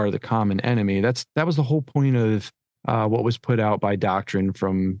you are the common enemy, that was the whole point of what was put out by doctrine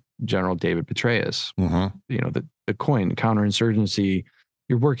from General David Petraeus. Mm-hmm. The coin counterinsurgency.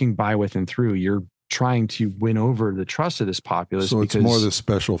 You're working by, with, and through. You're trying to win over the trust of this populace. So it's more the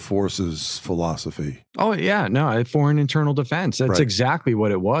special forces philosophy. Oh yeah, no, foreign internal defense. That's Right. exactly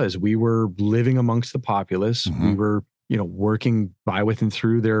what it was. We were living amongst the populace. Mm-hmm. We were, working by, with, and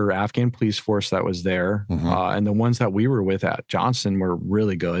through their Afghan police force that was there. Mm-hmm. And the ones that we were with at Johnson were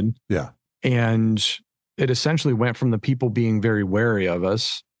really good. Yeah. And it essentially went from the people being very wary of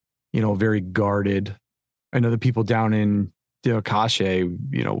us, very guarded. I know the people down in Kashe,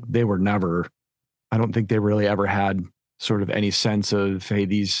 they were never, I don't think they really ever had sort of any sense of, hey,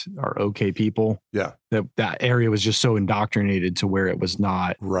 these are okay people. Yeah. That area was just so indoctrinated to where it was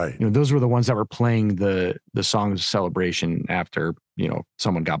not. Right. Those were the ones that were playing the songs of celebration after,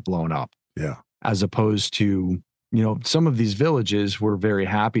 someone got blown up. Yeah. As opposed to, some of these villages were very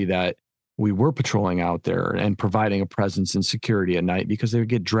happy that we were patrolling out there and providing a presence and security at night, because they would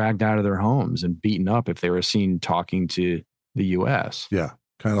get dragged out of their homes and beaten up if they were seen talking to the U.S. Yeah.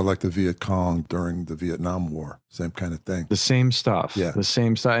 Kind of like the Viet Cong during the Vietnam War. Same kind of thing. The same stuff. Yeah. The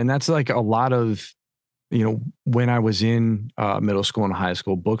same stuff. And that's like a lot of, when I was in middle school and high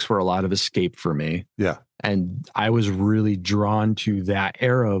school, books were a lot of escape for me. Yeah. And I was really drawn to that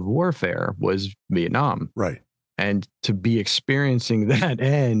era of warfare, was Vietnam. Right. And to be experiencing that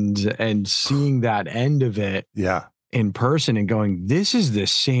end and seeing that end of it Yeah. in person and going, this is the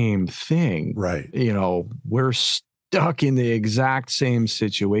same thing. Right. We're stuck in the exact same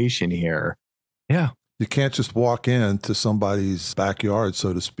situation here. Yeah. You can't just walk into somebody's backyard,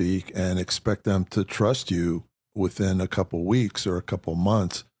 so to speak, and expect them to trust you within a couple weeks or a couple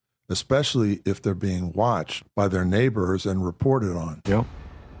months, especially if they're being watched by their neighbors and reported on. Yep.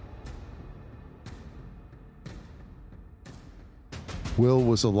 Will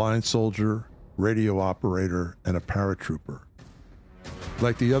was a line soldier, radio operator, and a paratrooper.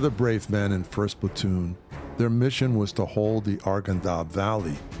 Like the other brave men in 1st Platoon, their mission was to hold the Arghandab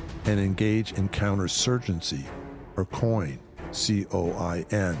Valley and engage in counterinsurgency, or COIN,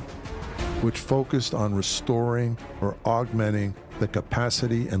 C-O-I-N, which focused on restoring or augmenting the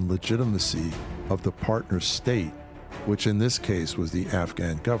capacity and legitimacy of the partner state, which in this case was the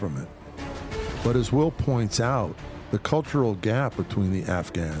Afghan government. But as Will points out, the cultural gap between the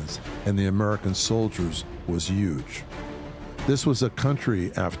Afghans and the American soldiers was huge. This was a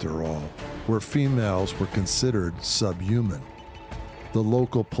country, after all, where females were considered subhuman. The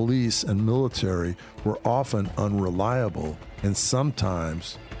local police and military were often unreliable and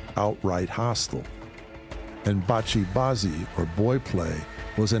sometimes outright hostile. And bachi-bazi, or boy play,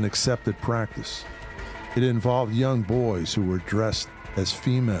 was an accepted practice. It involved young boys who were dressed as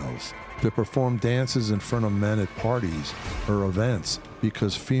females to perform dances in front of men at parties or events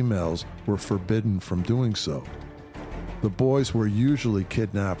because females were forbidden from doing so. The boys were usually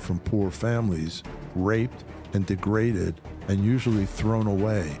kidnapped from poor families, raped and degraded, and usually thrown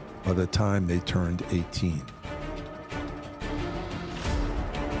away by the time they turned 18.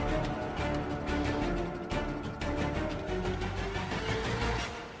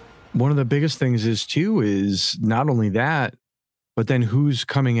 One of the biggest things is not only that, but then who's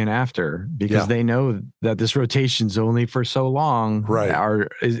coming in after, because they know that this rotation's only for so long. Right.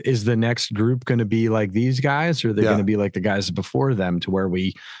 Is the next group going to be like these guys, or are they going to be like the guys before them, to where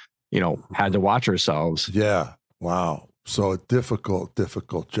we, had to watch ourselves? Yeah. Wow. So a difficult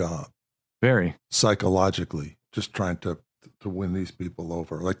job. Very. Psychologically, just trying to win these people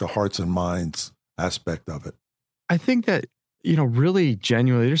over, like the hearts and minds aspect of it. I think that, really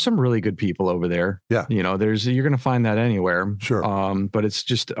genuinely, there's some really good people over there. Yeah. You're going to find that anywhere. Sure. But it's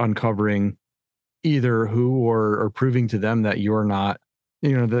just uncovering either who or proving to them that you're not,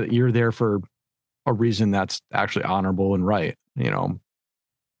 that you're there for a reason that's actually honorable and right.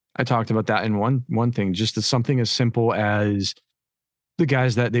 I talked about that in one thing, just as something as simple as the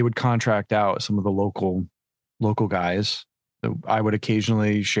guys that they would contract out, some of the local guys. I would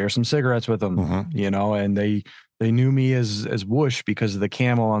occasionally share some cigarettes with them, and they knew me as Whoosh because of the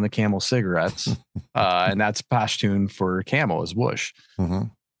camel on the camel cigarettes. And that's Pashtun for camel, is Whoosh. Mm-hmm.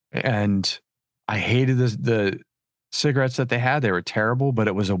 And I hated the cigarettes that they had. They were terrible, but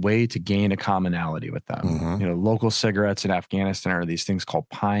it was a way to gain a commonality with them. Mhm. You know, local cigarettes in Afghanistan are these things called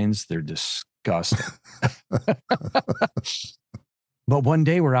pines. They're disgusting. But one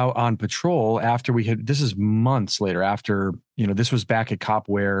day we're out on patrol after this is months later after, you know, this was back at Cop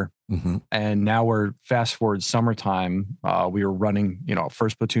Ware. Mhm. And now we're fast forward summertime. We were running, you know,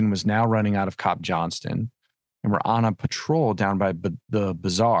 first platoon was now running out of Cop Johnston. And we're on a patrol down by the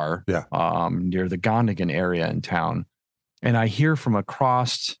bazaar, Yeah. Near the Gondigan area in town. And I hear from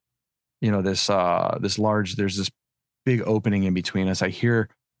across, you know, this large, there's this big opening in between us. I hear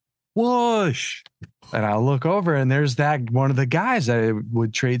whoosh. And I look over and there's that one of the guys that I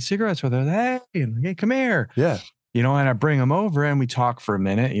would trade cigarettes with. Hey, come here. Yeah. You know, and I bring him over and we talk for a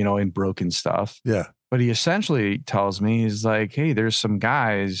minute, you know, in broken stuff. Yeah. But he essentially tells me, he's like, hey, there's some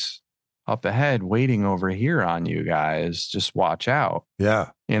guys up ahead waiting over here on you guys. Just watch out. Yeah.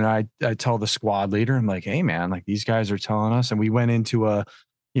 And I tell the squad leader, I'm like, hey, man, like these guys are telling us. And we went into a,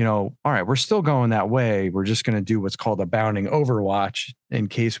 you know, all right, we're still going that way. We're just going to do what's called a bounding overwatch in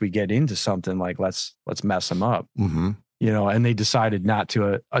case we get into something like let's mess them up. Mm-hmm. You know, and they decided not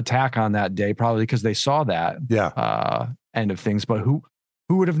to attack on that day, probably because they saw that end of things. But who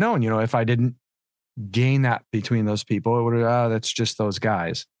would have known, you know, if I didn't gain that between those people, it would have, that's just those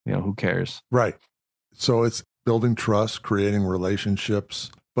guys, you know, who cares? Right. So it's building trust, creating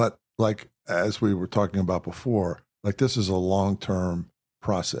relationships. But like, as we were talking about before, like this is a long-term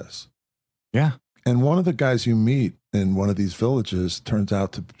process. Yeah. And one of the guys you meet in one of these villages turns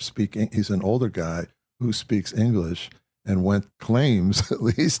out to speak, he's an older guy who speaks English and claims at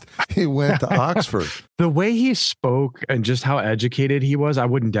least he went to Oxford. The way he spoke and just how educated he was, I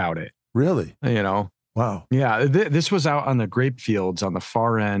wouldn't doubt it. Really? You know? Wow. Yeah. This was out on the grape fields on the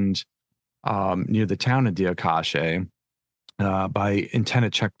far end near the town of Diakache by Antenna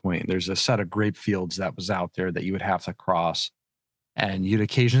Checkpoint. There's a set of grape fields that was out there that you would have to cross. And you'd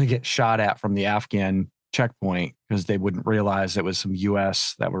occasionally get shot at from the Afghan checkpoint because they wouldn't realize it was some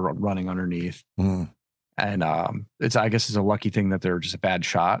U.S. that were running underneath. Mm. And I guess it's a lucky thing that they're just a bad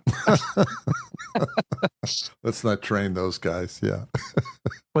shot. Let's not train those guys. Yeah.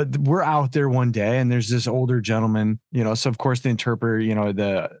 But we're out there one day and there's this older gentleman, you know, so of course the interpreter, you know,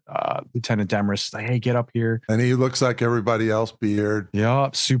 the Lieutenant Demarest is like, hey, get up here. And he looks like everybody else, beard.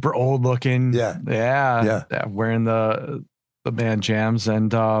 Yep. Super old looking. Yeah. Wearing the band jams.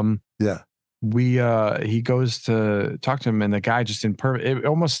 And he goes to talk to him and the guy just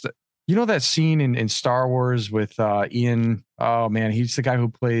almost, you know, that scene in Star Wars with Ian, oh man, he's the guy who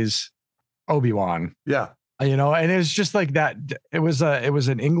plays Obi-Wan. Yeah. You know, and it was just like that. It was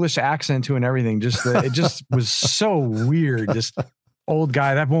an English accent to and everything. Just it just was so weird. Just old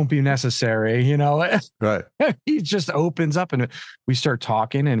guy, that won't be necessary, you know. Right. He just opens up and we start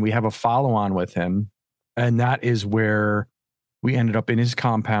talking and we have a follow-on with him. And that is where we ended up in his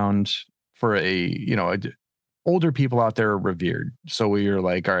compound for older people out there are revered. So we were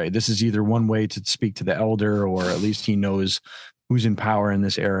like, all right, this is either one way to speak to the elder, or at least he knows who's in power in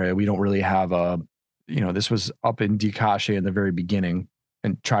this area. We don't really have this was up in Diakache in the very beginning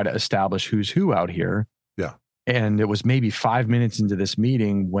and try to establish who's who out here. Yeah. And it was maybe 5 minutes into this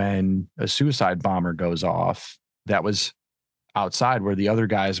meeting when a suicide bomber goes off. That was outside where the other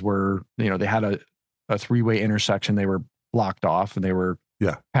guys were, you know, they had a three-way intersection. They were blocked off and they were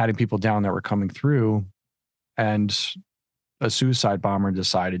patting people down that were coming through. And a suicide bomber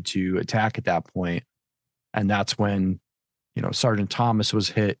decided to attack at that point. And that's when, you know, Sergeant Thomas was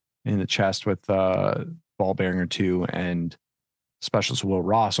hit in the chest with a ball bearing or two, and Specialist Will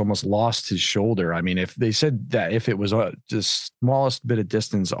Ross almost lost his shoulder. I mean, if they said that if it was the smallest bit of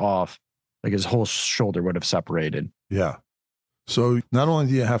distance off, like his whole shoulder would have separated. Yeah. So not only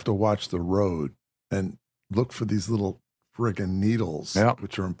do you have to watch the road and look for these little friggin' needles,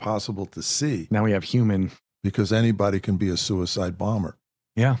 which are impossible to see. Now we have human. Because anybody can be a suicide bomber.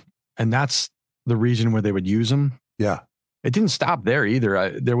 Yeah. And that's the region where they would use them. Yeah. It didn't stop there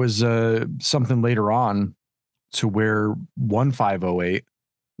either. There was something later on to where 1508,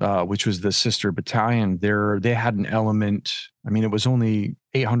 which was the sister battalion, they had an element. I mean, it was only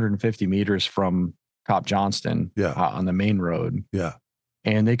 850 meters from Cop Johnston on the main road. Yeah.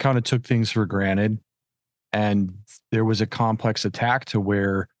 And they kind of took things for granted. And there was a complex attack to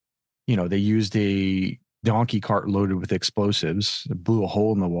where, you know, they used a donkey cart loaded with explosives, blew a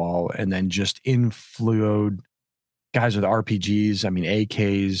hole in the wall, and then just influed guys with RPGs, I mean,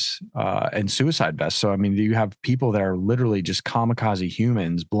 AKs, and suicide vests. So, I mean, you have people that are literally just kamikaze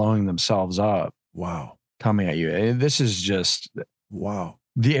humans blowing themselves up. Wow. Coming at you. And this is just, wow.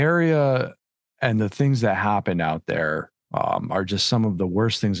 The area and the things that happen out there are just some of the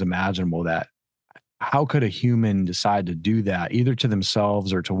worst things imaginable that how could a human decide to do that either to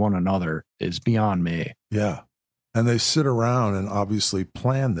themselves or to one another is beyond me. Yeah. And they sit around and obviously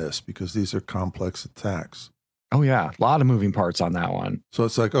plan this because these are complex attacks. Oh yeah. A lot of moving parts on that one. So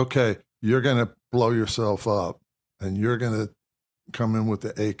it's like, okay, you're going to blow yourself up and you're going to come in with the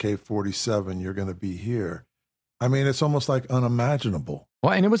AK-47. You're going to be here. I mean, it's almost like unimaginable.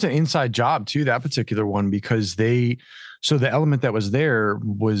 Well, and it was an inside job too, that particular one, because so the element that was there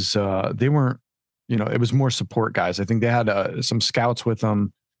was, they weren't, it was more support guys. I think they had some scouts with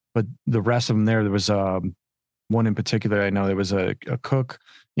them, but the rest of them there was one in particular. I know there was a cook,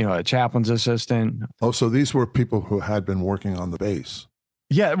 a chaplain's assistant. Oh, so these were people who had been working on the base.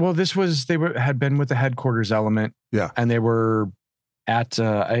 Yeah. Well, had been with the headquarters element. Yeah. And they were at,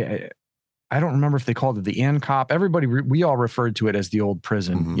 I don't remember if they called it the ANCOP. Everybody, we all referred to it as the old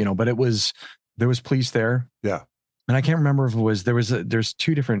prison, but there was police there. Yeah. And I can't remember if it was, there was the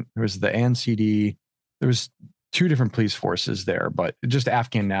ANCD, there was two different police forces there, but just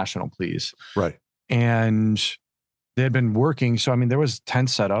Afghan National Police. Right. And they had been working. So, I mean, there was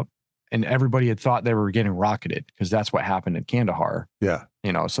tents set up and everybody had thought they were getting rocketed because that's what happened in Kandahar. Yeah.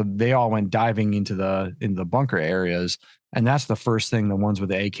 So they all went diving into the bunker areas. And that's the first thing the ones with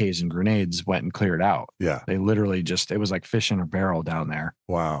the AKs and grenades went and cleared out. Yeah. They literally it was like fish in a barrel down there.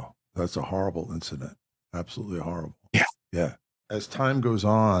 Wow. That's a horrible incident. Absolutely horrible. Yeah. Yeah. As time goes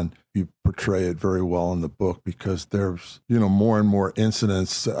on, you portray it very well in the book because there's, more and more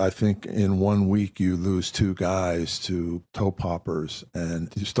incidents. I think in 1 week you lose 2 guys to toe poppers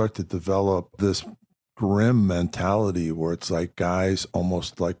and you start to develop this grim mentality where it's like guys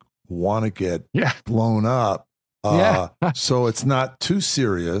almost like want to get blown up. So it's not too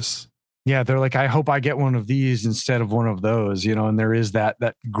serious. Yeah, they're like, I hope I get one of these instead of one of those, and there is that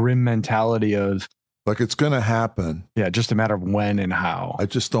grim mentality of like it's going to happen. Yeah, just a matter of when and how. I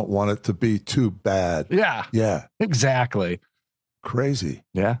just don't want it to be too bad. Yeah. Yeah. Exactly. Crazy.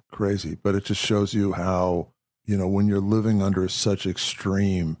 Yeah. Crazy. But it just shows you how, when you're living under such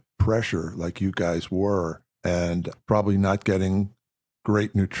extreme pressure like you guys were and probably not getting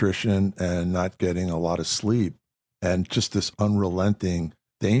great nutrition and not getting a lot of sleep and just this unrelenting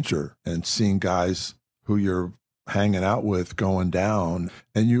danger and seeing guys who you're hanging out with going down.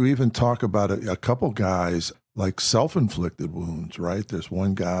 And you even talk about a couple guys like self-inflicted wounds, right? There's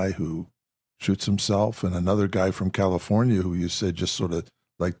one guy who shoots himself and another guy from California who you said just sort of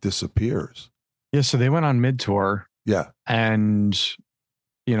like disappears. Yeah. So they went on mid-tour. Yeah. And,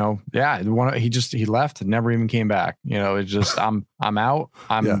 he left and never even came back. It's just, I'm out.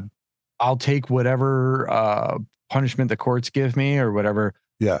 I'll take whatever punishment the courts give me or whatever.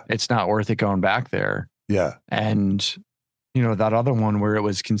 Yeah. It's not worth it going back there. Yeah. And, that other one where it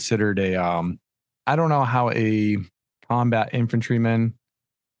was considered I don't know how a combat infantryman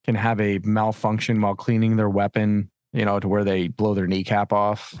can have a malfunction while cleaning their weapon, to where they blow their kneecap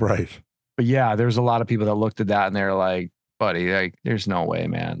off. Right. But yeah, there's a lot of people that looked at that and they're like, buddy, like, there's no way,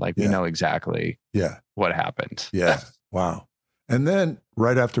 man. Like, we know exactly what happened. Yeah. Wow. And then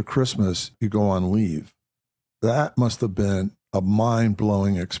right after Christmas, you go on leave. That must have been a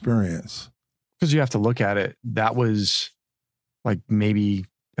mind-blowing experience. Because you have to look at it. That was like maybe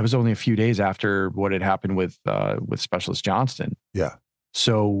it was only a few days after what had happened with Specialist Johnston. Yeah.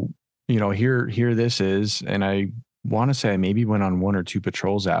 So, here this is, and I want to say I maybe went on 1 or 2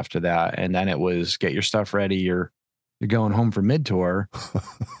 patrols after that. And then it was get your stuff ready. You're going home for mid-tour.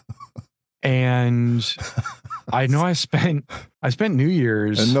 And I know I spent New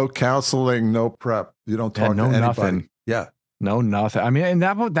Year's. And no counseling, no prep. You don't talk to anybody. Nothing. Yeah. No, nothing. I mean, and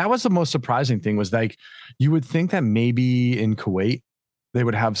that was the most surprising thing was like, you would think that maybe in Kuwait, they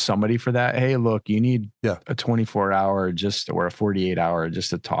would have somebody for that. Hey, look, you need a 24-hour or a 48-hour just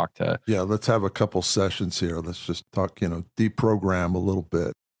to talk to. Yeah. Let's have a couple sessions here. Let's just talk, deprogram a little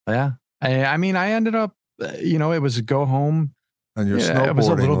bit. Yeah. I mean, I ended up, it was go home. And you're snowboarding. It was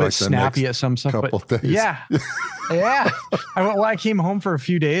a little like bit snappy at some stuff, but days. Yeah. I came home for a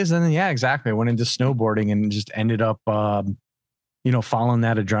few days and then, exactly. I went into snowboarding and just ended up, following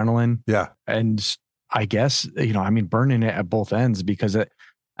that adrenaline. Yeah. And I guess, burning it at both ends because at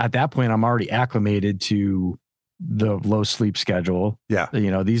that point I'm already acclimated to the low sleep schedule. Yeah.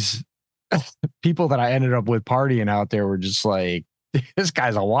 These people that I ended up with partying out there were just like, this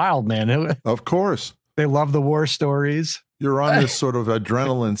guy's a wild man. Of course. They love the war stories. You're on this sort of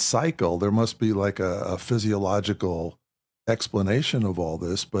adrenaline cycle. There must be like a physiological explanation of all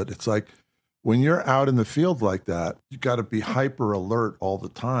this, but it's like when you're out in the field like that, you got to be hyper alert all the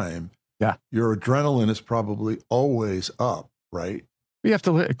time. Yeah. Your adrenaline is probably always up, right? You have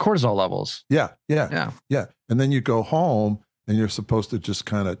to cortisol levels. Yeah. And then you go home and you're supposed to just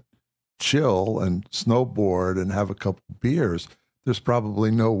kind of chill and snowboard and have a couple beers, there's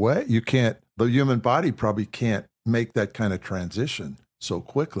probably no way the human body probably can't make that kind of transition so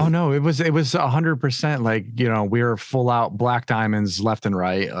quickly. Oh no, it was 100%. Like, we were full out black diamonds left and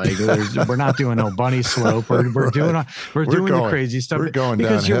right. Like we're not doing no bunny slope. We're doing the crazy stuff. We're going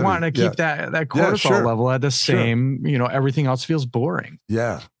because you heavy. want to keep that cortisol level at the same. Everything else feels boring.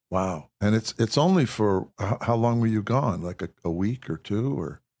 Yeah. Wow. And it's only for how long were you gone? Like a week or two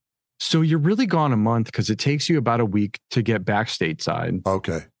or? So you're really gone a month because it takes you about a week to get back stateside.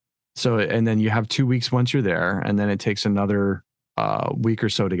 Okay. So, and then you have 2 weeks once you're there, and then it takes another week or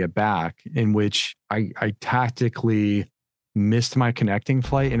so to get back, in which I tactically missed my connecting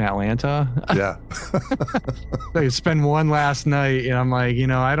flight in Atlanta. Yeah. I spend one last night and I'm like,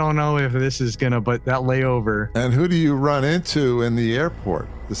 I don't know if this is but that layover. And who do you run into in the airport?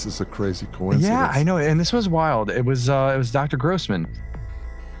 This is a crazy coincidence. Yeah, I know. And this was wild. It was Dr. Grossman.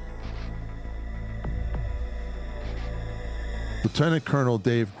 Lieutenant Colonel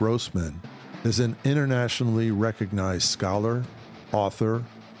Dave Grossman is an internationally recognized scholar, author,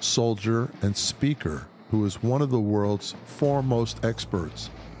 soldier, and speaker who is one of the world's foremost experts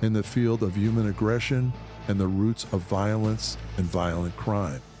in the field of human aggression and the roots of violence and violent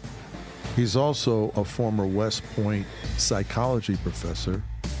crime. He's also a former West Point psychology professor,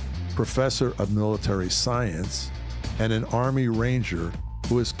 professor of military science, and an Army Ranger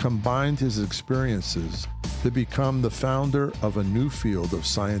who has combined his experiences to become the founder of a new field of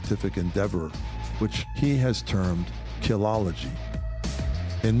scientific endeavor, which he has termed killology.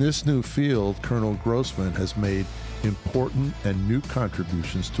 In this new field, Colonel Grossman has made important and new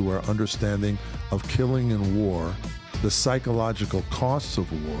contributions to our understanding of killing in war, the psychological costs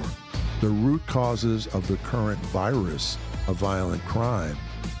of war, the root causes of the current virus of violent crime,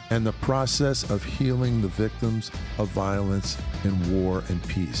 and the process of healing the victims of violence in war and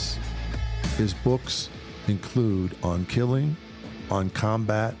peace. His books include On Killing, On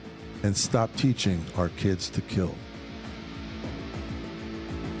Combat, and Stop Teaching Our Kids to Kill.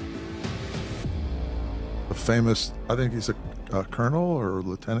 A famous, I think he's a colonel or a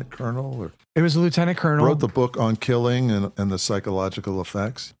lieutenant colonel, or it was a lieutenant colonel. Wrote the book On Killing and the psychological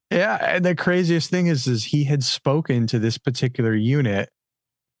effects. Yeah, and the craziest thing is he had spoken to this particular unit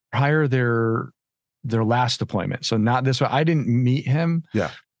prior their last deployment. So not this one. I didn't meet him.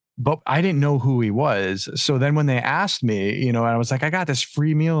 Yeah. But I didn't know who he was. So then when they asked me, and I was like, I got this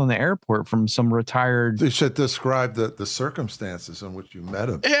free meal in the airport from some retired. They should describe the circumstances in which you met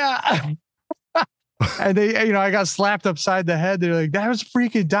him. Yeah. And they, I got slapped upside the head. They're like, that was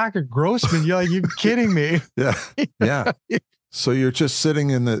freaking Dr. Grossman. You're like, you kidding me? Yeah. Yeah. So you're just sitting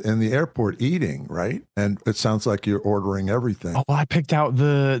in the airport eating, right? And it sounds like you're ordering everything. Oh, well, I picked out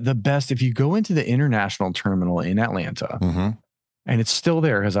the best. If you go into the international terminal in Atlanta, and it's still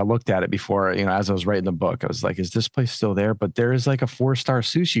there because I looked at it before, as I was writing the book, I was like, is this place still there? But there is like a 4-star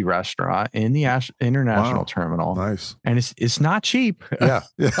sushi restaurant in the international terminal. Nice. And it's not cheap. Yeah.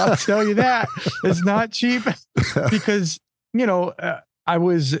 I'll tell you that. It's not cheap because, I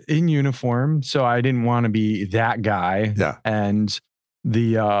was in uniform, so I didn't want to be that guy. Yeah. And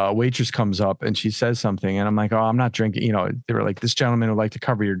the waitress comes up and she says something and I'm like, oh, I'm not drinking. They were like, this gentleman would like to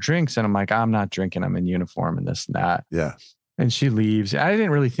cover your drinks. And I'm like, I'm not drinking. I'm in uniform and this and that. Yeah. And she leaves. I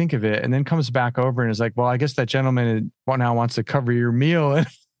didn't really think of it. And then comes back over and is like, well, I guess that gentleman now wants to cover your meal. And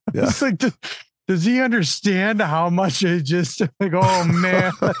yeah. It's like, does he understand how much it just like, oh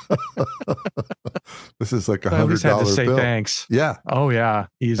man. This is like $100 I always had to say bill. Thanks. Yeah. Oh yeah.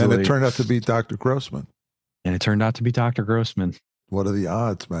 Easily. And it turned out to be Dr. Grossman. What are the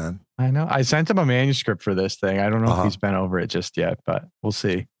odds, man? I know. I sent him a manuscript for this thing. I don't know if he's been over it just yet, but we'll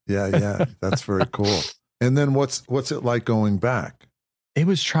see. Yeah. That's very cool. And then what's it like going back? It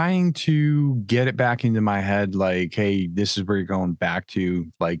was trying to get it back into my head. Like, hey, this is where you're going back to.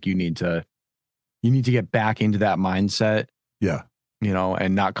 Like, you need to get back into that mindset. Yeah.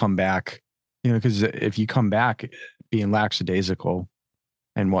 And not come back, because if you come back being lackadaisical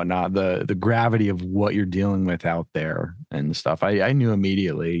and whatnot, the gravity of what you're dealing with out there and stuff, I knew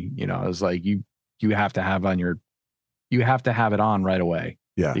immediately, I was like, you have to have it on right away.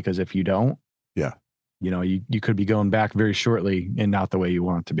 Yeah. Because if you don't, yeah, you could be going back very shortly and not the way you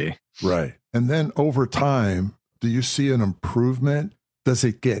want to be. Right. And then over time, do you see an improvement? Does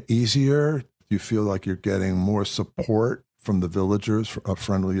it get easier? Do you feel like you're getting more support from the villagers, a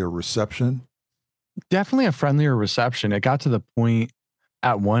friendlier reception? Definitely a friendlier reception. It got to the point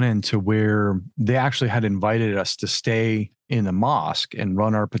at one end to where they actually had invited us to stay in the mosque and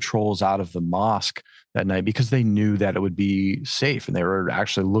run our patrols out of the mosque that night because they knew that it would be safe. And they were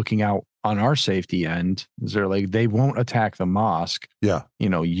actually looking out on our safety end, is they're like, they won't attack the mosque. Yeah.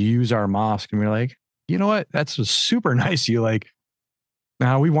 Use our mosque. And we're like, you know what? That's super nice. You like,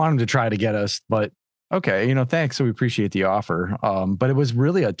 now we want them to try to get us, but okay, thanks. So we appreciate the offer. But it was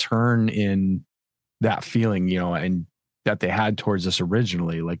really a turn in that feeling, and that they had towards us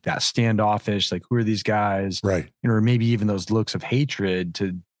originally, like that standoffish, like, who are these guys? Right. Or maybe even those looks of hatred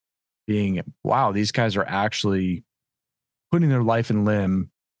to being, wow, these guys are actually putting their life and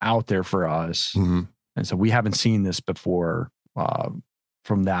limb out there for us. Mm-hmm. And so we haven't seen this before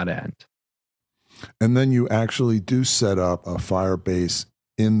from that end. And then you actually do set up a fire base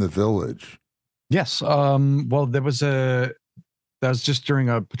in the village. Yes. Well, that was just during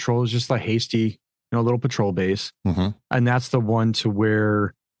a patrol. It was just a hasty, little patrol base. Mm-hmm. And that's the one to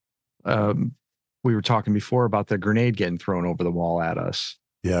where we were talking before about the grenade getting thrown over the wall at us.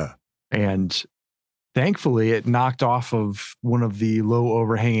 Yeah. And thankfully it knocked off of one of the low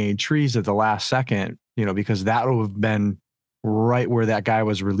overhanging trees at the last second, because that would have been right where that guy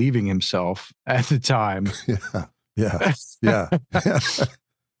was relieving himself at the time. Yeah. Yeah. Yeah.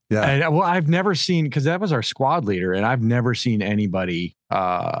 Yeah. And well, I've never seen, because that was our squad leader, and I've never seen anybody,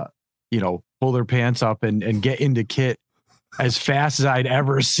 pull their pants up and get into kit as fast as I'd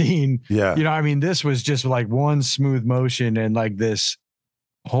ever seen. Yeah. This was just like one smooth motion and like this,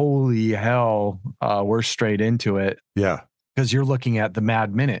 holy hell, we're straight into it. Yeah. Because you're looking at the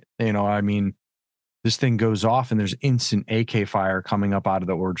mad minute, this thing goes off and there's instant AK fire coming up out of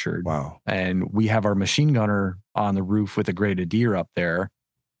the orchard. Wow. And we have our machine gunner on the roof with a grenadier up there.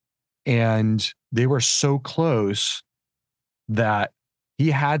 And they were so close that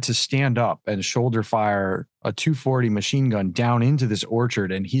he had to stand up and shoulder fire a 240 machine gun down into this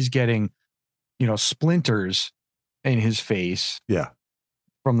orchard. And he's getting, splinters in his face. Yeah.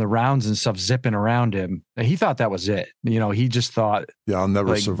 From the rounds and stuff zipping around him. And he thought that was it. He just thought, yeah, I'll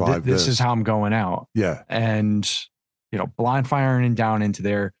never survive this is how I'm going out. Yeah. And, blind firing and down into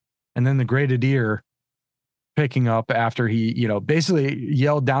there. And then the grenadier picking up after he, basically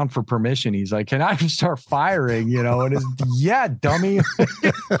yelled down for permission. He's like, can I just start firing? And it's, yeah, dummy.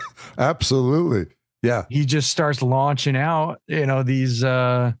 Absolutely. Yeah. He just starts launching out,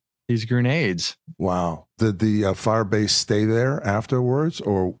 these grenades. Wow. Did the fire base stay there afterwards,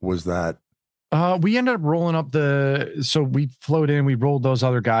 or was that? We ended up rolling up so we flowed in, we rolled those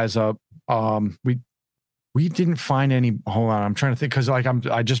other guys up. We didn't find any, hold on, I'm trying to think, because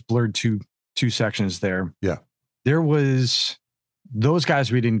I just blurred two sections there. Yeah. There was those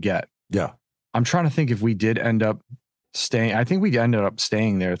guys we didn't get. Yeah. I'm trying to think if we did end up staying. I think we ended up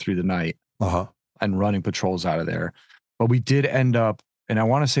staying there through the night and running patrols out of there. But we did end up, and I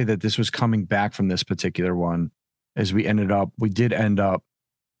want to say that this was coming back from this particular one, as we did end up,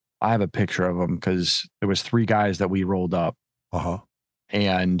 I have a picture of them because there was 3 guys that we rolled up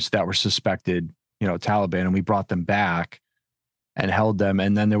and that were suspected, Taliban, and we brought them back and held them.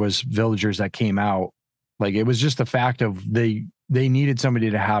 And then there was villagers that came out. Like, it was just the fact of they needed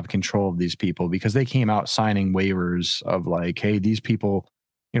somebody to have control of these people, because they came out signing waivers of like, hey, these people,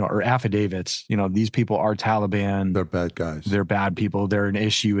 or affidavits, these people are Taliban. They're bad guys. They're bad people. They're an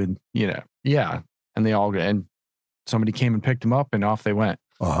issue. And, yeah. And and somebody came and picked them up and off they went.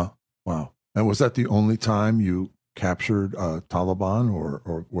 Wow. And was that the only time you captured Taliban,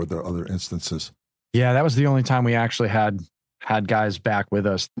 or were there other instances? Yeah, that was the only time we actually had guys back with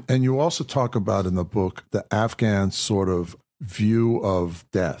us. And you also talk about in the book the Afghan sort of view of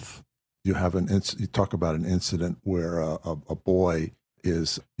death. You have you talk about an incident where a boy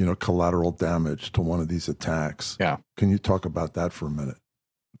is, collateral damage to one of these attacks. Yeah. Can you talk about that for a minute?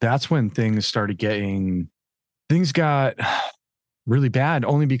 That's when things got really bad,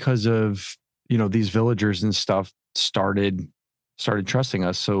 only because of, these villagers and stuff started trusting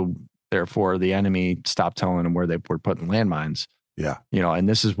us. So therefore the enemy stopped telling them where they were putting landmines. Yeah. And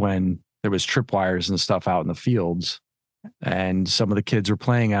this is when there was tripwires and stuff out in the fields, and some of the kids were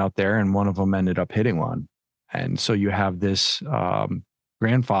playing out there, and one of them ended up hitting one. And so you have this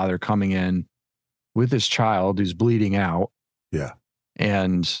grandfather coming in with his child who's bleeding out. Yeah.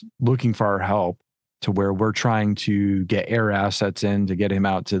 And looking for our help, to where we're trying to get air assets in to get him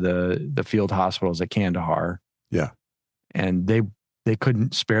out to the field hospitals at Kandahar. Yeah. And they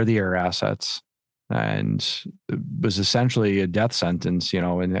couldn't spare the air assets, and it was essentially a death sentence,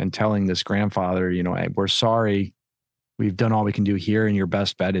 and telling this grandfather, hey, we're sorry, we've done all we can do here, and your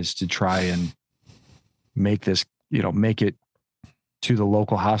best bet is to try and make this, make it to the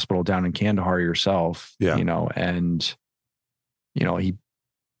local hospital down in Kandahar yourself. Yeah. And he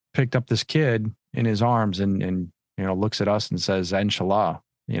picked up this kid in his arms and looks at us and says, Inshallah,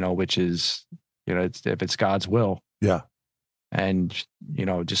 which is, if it's God's will. Yeah. And,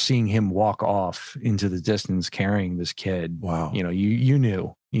 just seeing him walk off into the distance carrying this kid. Wow. You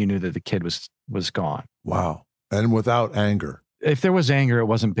knew that the kid was gone. Wow. And without anger. If there was anger, it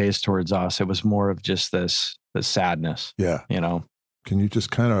wasn't based towards us. It was more of just this sadness. Yeah. Can you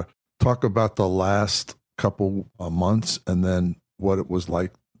just kind of talk about the last couple of months and then what it was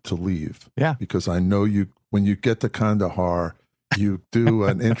like to leave? Yeah. Because I know when you get to Kandahar, you do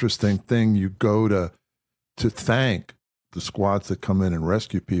an interesting thing. You go to thank the squads that come in and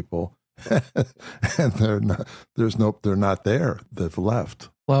rescue people, and they're not there. They've left.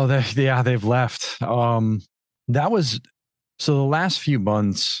 Well, they've left. That was, so the last few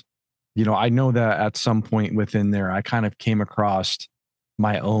months, I know that at some point within there, I kind of came across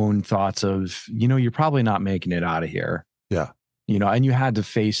my own thoughts of, you're probably not making it out of here. Yeah. And you had to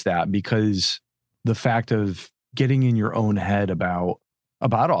face that because the fact of getting in your own head about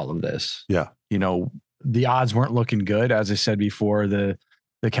all of this. Yeah. The odds weren't looking good. As I said before, the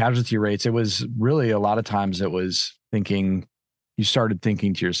casualty rates, it was really a lot of times it was you started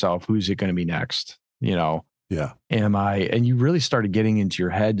thinking to yourself, who's it going to be next? Yeah. And you really started getting into your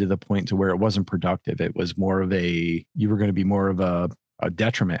head to the point to where it wasn't productive. It was more of you were going to be more of a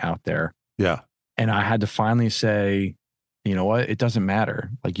detriment out there. Yeah. And I had to finally say, you know what? It doesn't matter.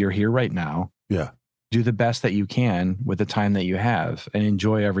 Like, you're here right now. Yeah. Do the best that you can with the time that you have and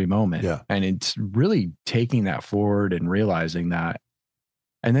enjoy every moment. Yeah. And it's really taking that forward and realizing that,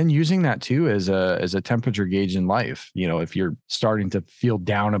 and then using that too as a temperature gauge in life. If you're starting to feel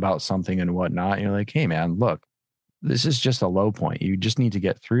down about something and whatnot, you're like, hey man, look, this is just a low point. You just need to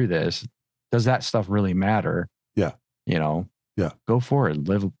get through this. Does that stuff really matter? Yeah. Yeah. Go for it.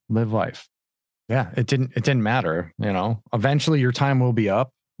 Live life. Yeah. It didn't matter. Eventually your time will be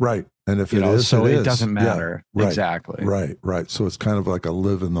up. Right. And if it is, so it it doesn't matter. Yeah, right, exactly. Right. So it's kind of like a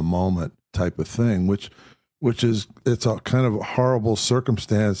live in the moment type of thing, which is, it's a kind of a horrible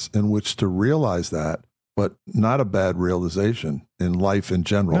circumstance in which to realize that, but not a bad realization in life in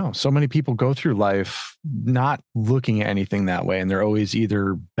general. No, so many people go through life not looking at anything that way. And they're always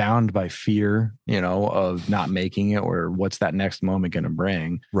either bound by fear, of not making it, or what's that next moment going to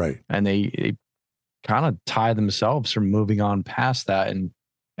bring. Right. And they kind of tie themselves from moving on past that and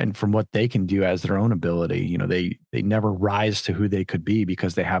from what they can do as their own ability. They never rise to who they could be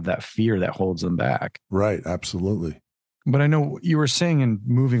because they have that fear that holds them back. Right. Absolutely. But I know you were saying, and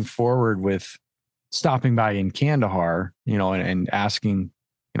moving forward with stopping by in Kandahar, and asking,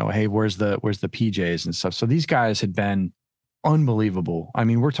 hey, where's the PJs and stuff. So these guys had been unbelievable. I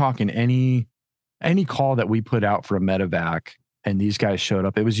mean, we're talking any call that we put out for a medevac and these guys showed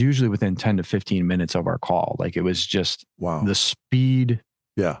up, it was usually within 10 to 15 minutes of our call. Like, it was just the speed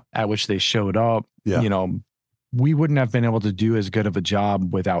at which they showed up. Yeah. We wouldn't have been able to do as good of a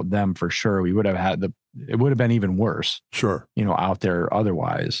job without them, for sure. We would have it would have been even worse. Sure. Out there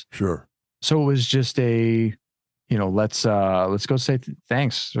otherwise. Sure. So it was just let's go say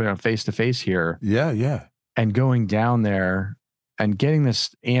thanks face to face here. Yeah. Yeah. And going down there and getting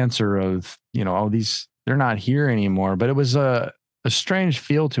this answer of, they're not here anymore. But it was a strange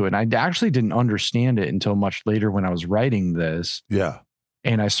feel to it. And I actually didn't understand it until much later when I was writing this. Yeah.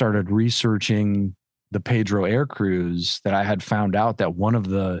 And I started researching the Pedro air crews, that I had found out that one of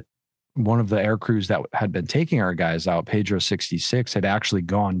the air crews that had been taking our guys out, Pedro 66, had actually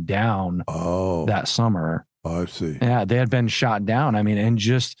gone down that summer. Oh, I see. Yeah, they had been shot down. I mean, and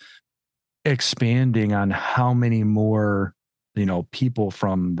just expanding on how many more, people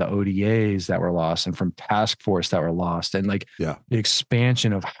from the ODAs that were lost and from task force that were lost. And the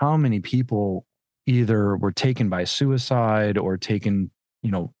expansion of how many people either were taken by suicide or taken,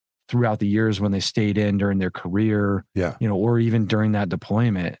 throughout the years when they stayed in during their career, or even during that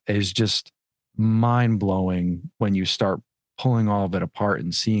deployment, is just mind blowing when you start pulling all of it apart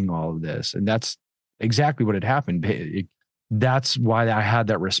and seeing all of this. And that's exactly what had happened. That's why I had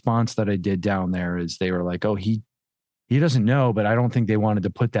that response that I did down there, is they were like, oh, he doesn't know, but I don't think they wanted to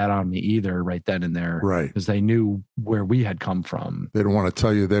put that on me either right then and there. Right. Because they knew where we had come from. They didn't want to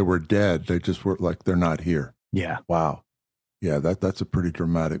tell you they were dead. They just were like, they're not here. Yeah. Wow. Yeah, that's a pretty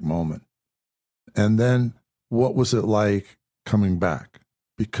dramatic moment. And then what was it like coming back?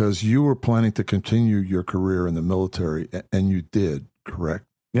 Because you were planning to continue your career in the military, and you did, correct?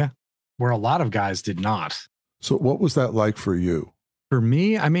 Yeah. Where a lot of guys did not. So what was that like for you? For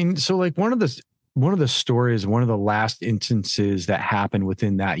me, I mean, so like one of the stories, one of the last instances that happened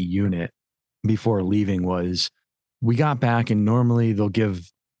within that unit before leaving was, we got back, and normally they'll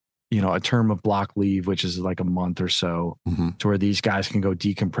give, a term of block leave, which is like a month or so, to where these guys can go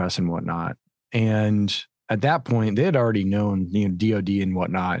decompress and whatnot. And at that point, they had already known, DOD and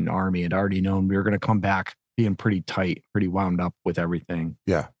whatnot, and Army had already known we were going to come back, being pretty tight, pretty wound up with everything.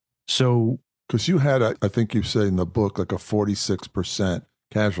 Yeah. So, because you had, I think you say in the book, like a 46%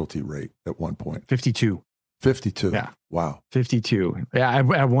 casualty rate at one point. 52. 52. Yeah. Wow. 52. Yeah.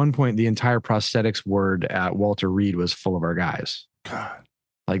 At one point, the entire prosthetics ward at Walter Reade was full of our guys. God.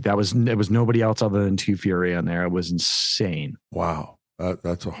 Like it was nobody else other than Two Fury on there. It was insane. Wow.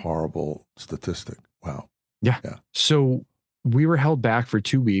 That's a horrible statistic. Wow. Yeah. So we were held back for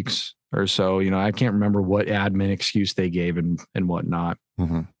 2 weeks or so. I can't remember what admin excuse they gave and whatnot.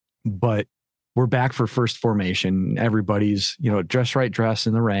 Mm-hmm. But we're back for first formation. Everybody's, dress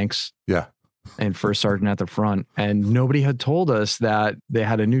in the ranks. Yeah. And first sergeant at the front. And nobody had told us that they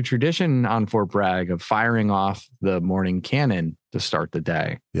had a new tradition on Fort Bragg of firing off the morning cannon to start the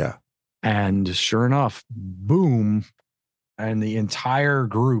day. Yeah. And sure enough, boom. And the entire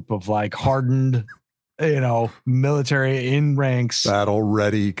group of like hardened, military in ranks, battle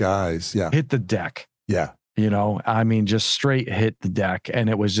ready guys. Yeah. hit the deck. Yeah. Just straight hit the deck. And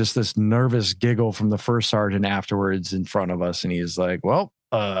it was just this nervous giggle from the first sergeant afterwards in front of us. And he's like, well,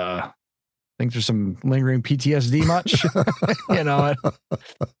 think there's some lingering PTSD much,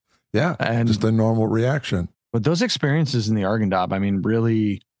 Yeah. And just a normal reaction. But those experiences in the Arghandab,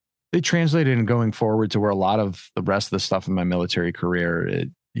 really, they translated in going forward to where a lot of the rest of the stuff in my military career, it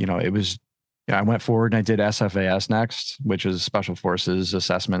was, I went forward and I did SFAS next, which is Special Forces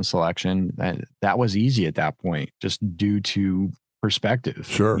Assessment and Selection. And that was easy at that point, just due to perspective.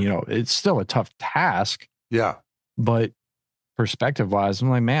 Sure. It's still a tough task. Yeah. But perspective wise, I'm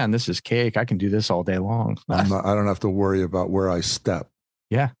like, man, this is cake. I can do this all day long. I don't have to worry about where I step.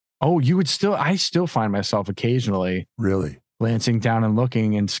 Yeah. Oh, I still find myself occasionally really glancing down and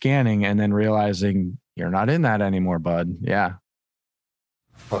looking and scanning and then realizing you're not in that anymore, bud. Yeah.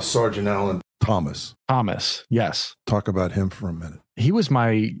 Sergeant Alan Thomas. Yes. Talk about him for a minute. He was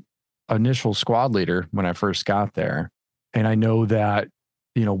my initial squad leader when I first got there. And I know that,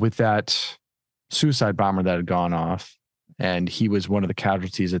 with that suicide bomber that had gone off, and he was one of the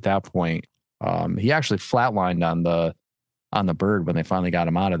casualties at that point. He actually flatlined on the bird when they finally got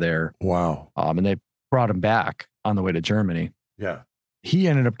him out of there. Wow. And they brought him back on the way to Germany. Yeah. He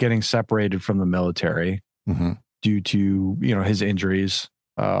ended up getting separated from the military due to, his injuries,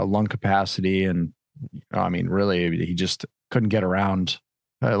 lung capacity. And really, he just couldn't get around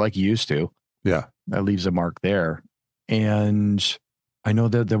like he used to. Yeah. That leaves a mark there. And I know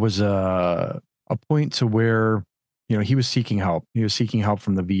that there was a point to where, he was seeking help. He was seeking help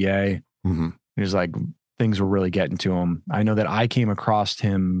from the VA. Mm-hmm. He was like, things were really getting to him. I know that I came across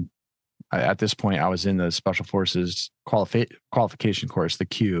him at this point. I was in the Special Forces qualification course, the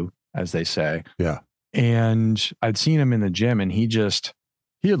Q, as they say. Yeah. And I'd seen him in the gym, and he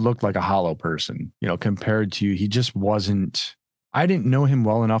had looked like a hollow person, compared to, he just wasn't, I didn't know him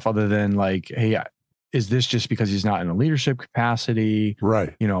well enough other than like, hey, is this just because he's not in a leadership capacity?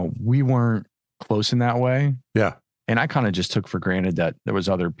 Right. We weren't close in that way. Yeah. And I kind of just took for granted that there was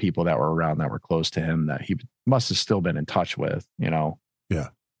other people that were around that were close to him that he must have still been in touch with, Yeah.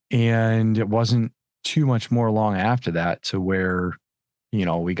 And it wasn't too much more long after that to where,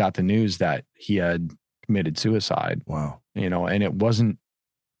 we got the news that he had committed suicide. Wow. And it wasn't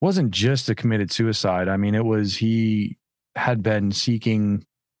just a committed suicide. It was, he had been seeking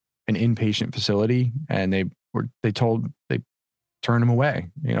an inpatient facility, and they turned him away.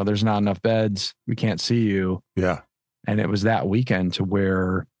 There's not enough beds. We can't see you. Yeah. And it was that weekend to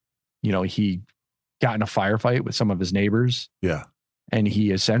where, he got in a firefight with some of his neighbors. Yeah. And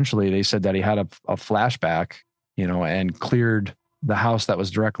he essentially, they said that he had a flashback, and cleared the house that was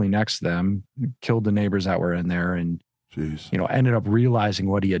directly next to them, killed the neighbors that were in there, and, jeez, ended up realizing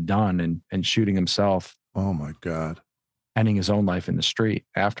what he had done and shooting himself. Oh my God. Ending his own life in the street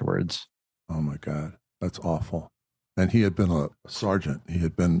afterwards. Oh my God. That's awful. And he had been a sergeant. He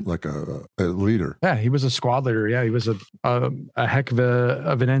had been like a leader. Yeah, he was a squad leader. Yeah, he was a heck of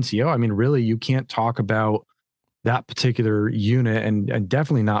an NCO. Really, you can't talk about that particular unit and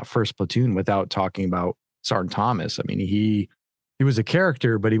definitely not first platoon without talking about Sergeant Thomas. He was a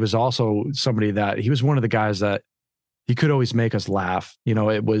character, but he was also somebody that he was one of the guys that he could always make us laugh.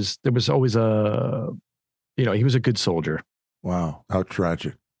 There was always he was a good soldier. Wow. How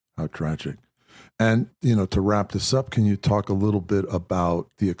tragic. How tragic. And, to wrap this up, can you talk a little bit about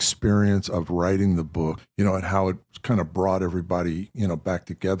the experience of writing the book, and how it kind of brought everybody, back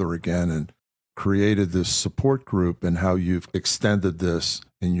together again and created this support group, and how you've extended this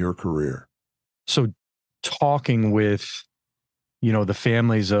in your career? So talking with, the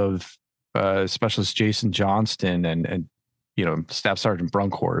families of Specialist Jason Johnston and Staff Sergeant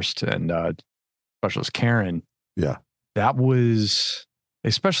Brunkhorst and Specialist Karen. Yeah. That was,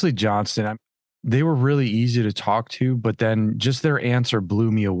 especially Johnston. they were really easy to talk to, but then just their answer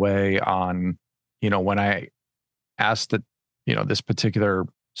blew me away on, when I asked that, this particular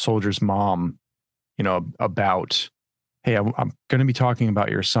soldier's mom, about, hey, I'm going to be talking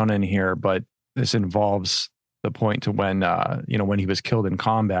about your son in here, but this involves the point to when, when he was killed in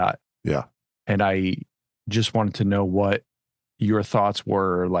combat. Yeah. And I just wanted to know what your thoughts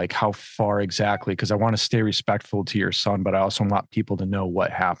were, like how far exactly, because I want to stay respectful to your son, but I also want people to know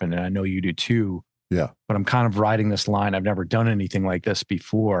what happened. And I know you do too. Yeah. But I'm kind of riding this line. I've never done anything like this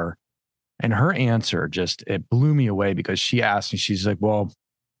before. And her answer it blew me away, because she asked me, she's like, well,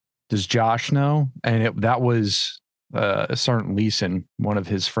 does Josh know? And that was Sergeant Leeson, one of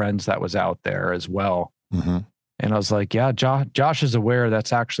his friends that was out there as well. Mm-hmm. And I was like, yeah, Josh is aware.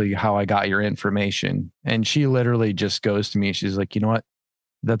 That's actually how I got your information. And she literally just goes to me. She's like, you know what?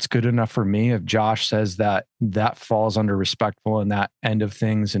 That's good enough for me. If Josh says that falls under respectful and that end of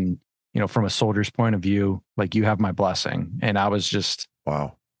things. And, from a soldier's point of view, like, you have my blessing. And I was just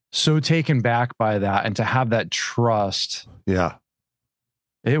wow, so taken back by that. And to have that trust. Yeah.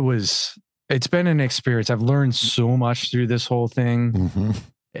 It's been an experience. I've learned so much through this whole thing. Mm-hmm.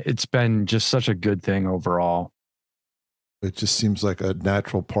 It's been just such a good thing overall. It just seems like a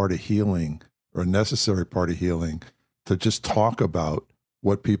natural part of healing, or a necessary part of healing, to just talk about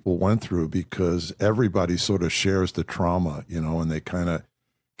what people went through, because everybody sort of shares the trauma, and they kind of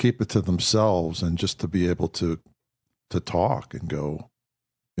keep it to themselves, and just to be able to talk and go,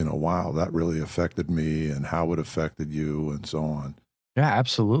 wow, that really affected me, and how it affected you, and so on. Yeah,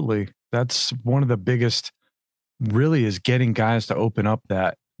 absolutely. That's one of the biggest, really, is getting guys to open up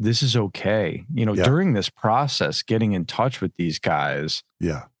that this is okay. During this process, getting in touch with these guys,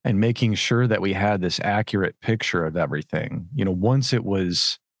 yeah, and making sure that we had this accurate picture of everything. Once it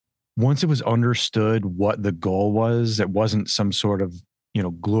was understood what the goal was, it wasn't some sort of,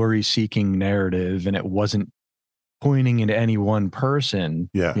 glory seeking narrative, and it wasn't pointing into any one person,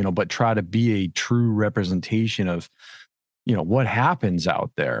 yeah, but try to be a true representation of, what happens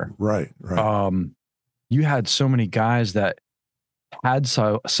out there. Right. You had so many guys that had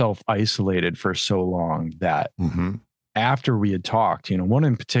self-isolated for so long that mm-hmm. after we had talked, one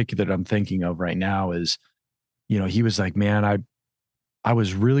in particular that I'm thinking of right now is, he was like, man, I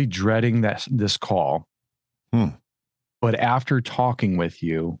was really dreading this call. But after talking with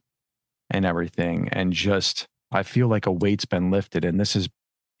you and everything, and just, I feel like a weight's been lifted, and this has,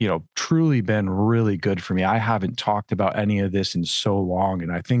 truly been really good for me. I haven't talked about any of this in so long.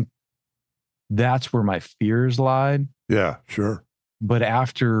 And I think that's where my fears lied. Yeah, sure. But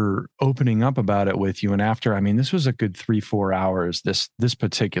after opening up about it with you, and after, this was a good 3-4 hours, this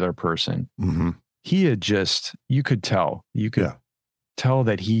particular person, mm-hmm. he had just, you could tell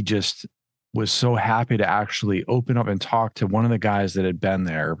that he just was so happy to actually open up and talk to one of the guys that had been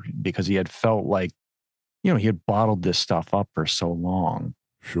there, because he had felt like, he had bottled this stuff up for so long.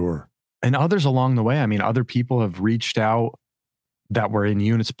 Sure. And others along the way, other people have reached out that were in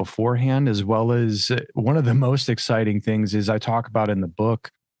units beforehand, as well as one of the most exciting things is I talk about in the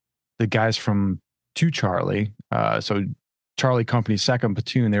book, the guys from 2 Charlie. So Charlie Company's 2nd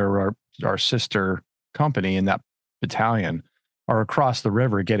Platoon, they were our sister company in that battalion, are across the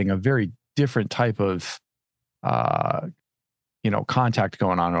river getting a very different type of, contact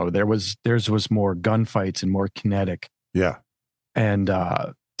going on over there. Theirs was more gunfights and more kinetic. Yeah. And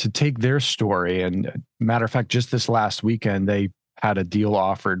to take their story, and matter of fact, just this last weekend, they had a deal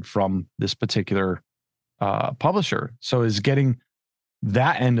offered from this particular publisher. So is getting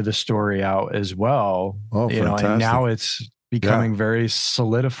that end of the story out as well. Oh, fantastic. And now it's becoming very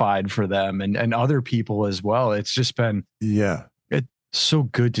solidified for them and other people as well. It's just been, it's so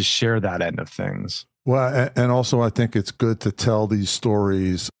good to share that end of things. Well, and also I think it's good to tell these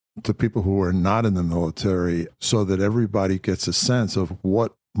stories to people who are not in the military, so that everybody gets a sense of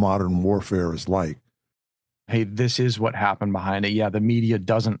what modern warfare is like. Hey, this is what happened behind it. Yeah, the media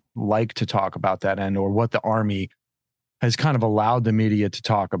doesn't like to talk about that end, or what the Army has kind of allowed the media to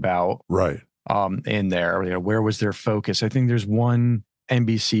talk about. Right. In there, where was their focus? I think there's one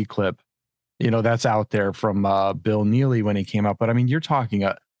NBC clip, that's out there from Bill Neely when he came out. But you're talking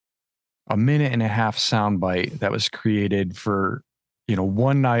a 1.5-minute soundbite that was created for,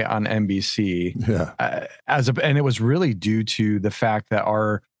 one night on NBC. Yeah. And it was really due to the fact that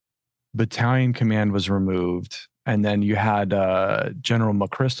our battalion command was removed, and then you had General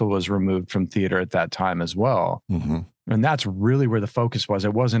McChrystal was removed from theater at that time as well. Mm-hmm. And that's really where the focus was.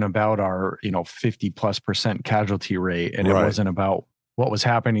 It wasn't about our 50+% casualty rate, and it wasn't about what was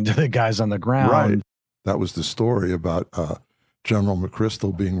happening to the guys on the ground. Right. That was the story about General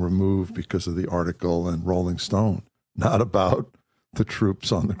McChrystal being removed because of the article in Rolling Stone, not about the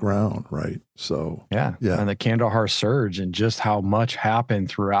troops on the ground, right? So yeah. And the Kandahar surge and just how much happened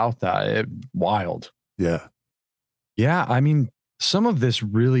throughout that. Wild. Yeah. Yeah. I mean, some of this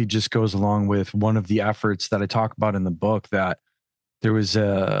really just goes along with one of the efforts that I talk about in the book, that there was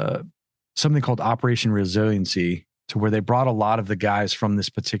something called Operation Resiliency, to where they brought a lot of the guys from this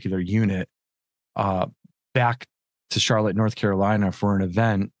particular unit back to Charlotte, North Carolina for an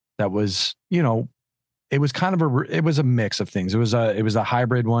event that was, it was kind of it was a mix of things. It was a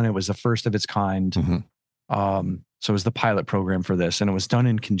hybrid one. It was the first of its kind. Mm-hmm. So it was the pilot program for this, and it was done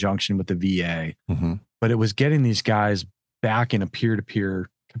in conjunction with the VA, mm-hmm. but it was getting these guys back in a peer-to-peer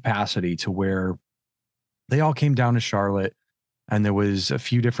capacity, to where they all came down to Charlotte, and there was a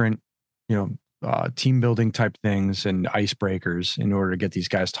few different, team building type things and icebreakers in order to get these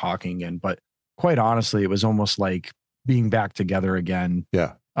guys talking. But quite honestly, it was almost like being back together again.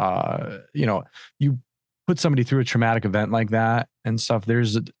 Yeah. You put somebody through a traumatic event like that and stuff,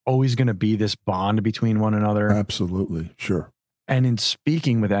 there's always going to be this bond between one another. Absolutely. Sure. And in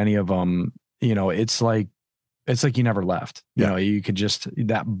speaking with any of them, it's like you never left. Yeah. You could just,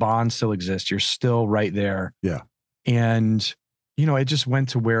 that bond still exists. You're still right there. Yeah. And, it just went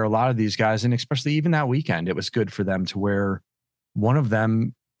to where a lot of these guys, and especially even that weekend, it was good for them, to where one of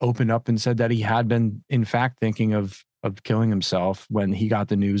them opened up and said that he had been, in fact, thinking of killing himself when he got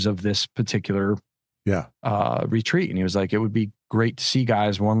the news of this particular retreat. And he was like, it would be great to see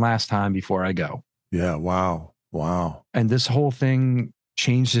guys one last time before I go. Yeah. Wow. And this whole thing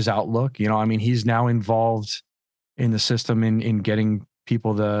changed his outlook. He's now involved in the system in getting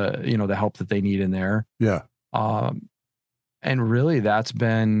people the help that they need in there. Yeah. And really that's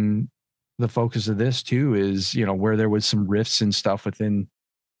been the focus of this too, is, where there was some rifts and stuff within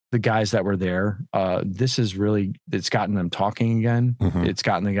the guys that were there. This is really, it's gotten them talking again. Mm-hmm. It's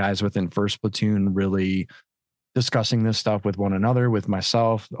gotten the guys within first platoon really discussing this stuff with one another, with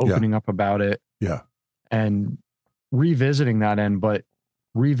myself, opening up about it. Yeah. And revisiting that end, but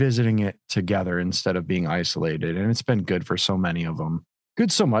revisiting it together instead of being isolated. And it's been good for so many of them.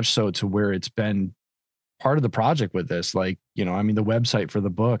 Good so much so to where it's been part of the project with this. Like, the website for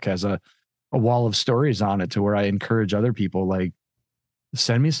the book has a wall of stories on it, to where I encourage other people, like,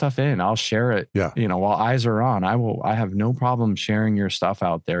 send me stuff in, I'll share it. Yeah. While eyes are on, I have no problem sharing your stuff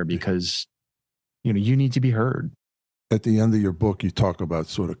out there, because, you need to be heard. At the end of your book, you talk about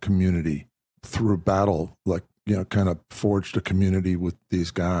sort of community through battle, like, kind of forged a community with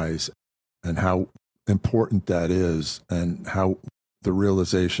these guys, and how important that is, and how the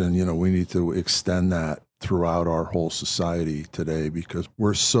realization, we need to extend that throughout our whole society today, because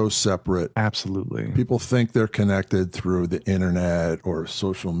we're so separate. Absolutely. People think they're connected through the internet or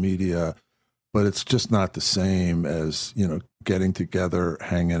social media, but it's just not the same as, getting together,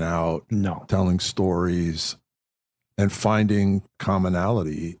 hanging out, telling stories, and finding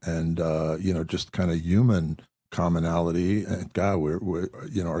commonality, and, just kind of human commonality. And God, we're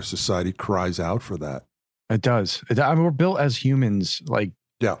our society cries out for that. It does. We're built as humans,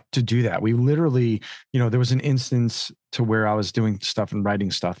 to do that. We literally, there was an instance to where I was doing stuff and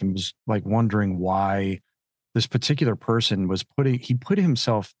writing stuff, and was like wondering why this particular person was he put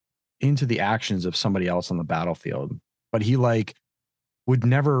himself into the actions of somebody else on the battlefield, but he would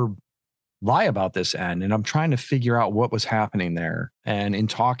never lie about this end. And I'm trying to figure out what was happening there. And in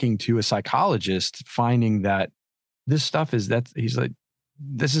talking to a psychologist, finding that this stuff he's like,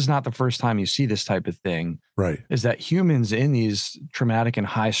 this is not the first time you see this type of thing. Right. Is that humans in these traumatic and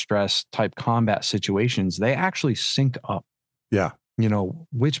high stress type combat situations, they actually sync up. Yeah.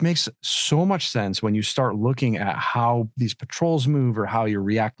 Which makes so much sense when you start looking at how these patrols move, or how you're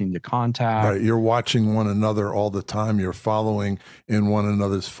reacting to contact. Right. You're watching one another all the time. You're following in one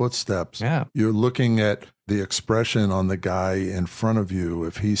another's footsteps. Yeah. You're looking at the expression on the guy in front of you,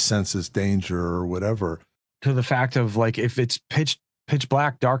 if he senses danger or whatever. To the fact of if it's pitch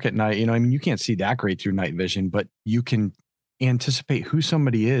black, dark at night, you can't see that great through night vision, but you can anticipate who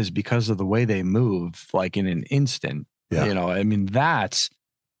somebody is because of the way they move, in an instant. Yeah.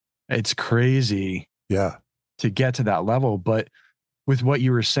 It's crazy. Yeah. To get to that level. But with what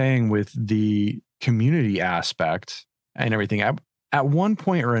you were saying with the community aspect and everything, at one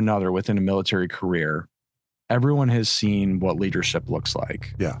point or another within a military career, everyone has seen what leadership looks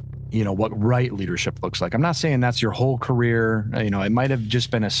like. Yeah. What right leadership looks like. I'm not saying that's your whole career. It might have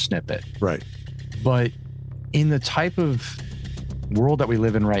just been a snippet. Right. But in the type of world that we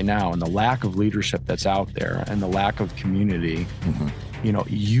live in right now, and the lack of leadership that's out there, and the lack of community,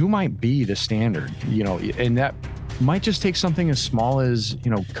 you might be the standard, and that might just take something as small as,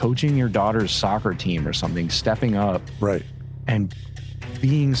 coaching your daughter's soccer team or something, stepping up. Right. And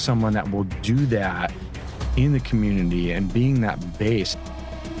being someone that will do that in the community and being that base.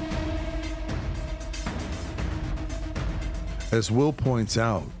 As Will points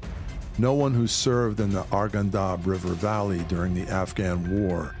out, no one who served in the Arghandab River Valley during the Afghan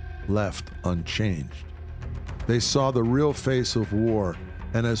War left unchanged. They saw the real face of war,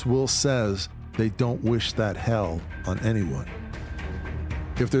 and as Will says, they don't wish that hell on anyone.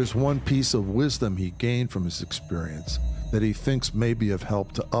 If there's one piece of wisdom he gained from his experience that he thinks may be of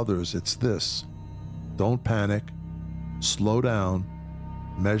help to others, it's this: don't panic, slow down,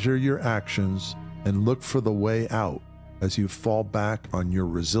 measure your actions, and look for the way out as you fall back on your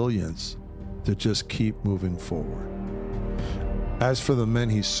resilience to just keep moving forward. As for the men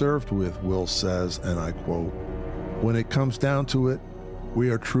he served with, Will says, and I quote, "When it comes down to it, we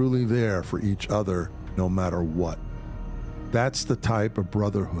are truly there for each other no matter what." That's the type of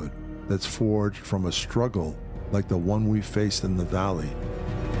brotherhood that's forged from a struggle like the one we faced in the valley,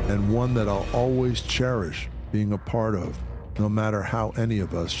 and one that I'll always cherish being a part of, no matter how any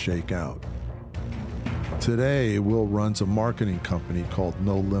of us shake out. Today, Will runs a marketing company called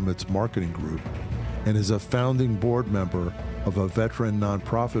No Limits Marketing Group and is a founding board member of a veteran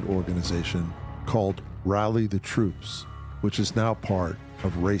nonprofit organization called Rally the Troops, which is now part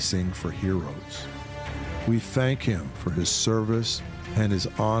of Racing for Heroes. We thank him for his service and his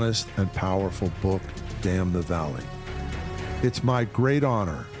honest and powerful book, Damn the Valley. It's my great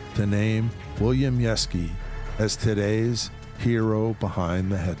honor to name Will Yeske as today's hero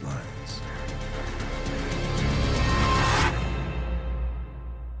behind the headlines.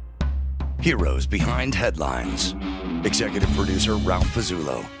 Heroes Behind Headlines. Executive producer Ralph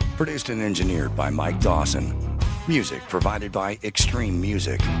Pizzullo. Produced and engineered by Mike Dawson. Music provided by Extreme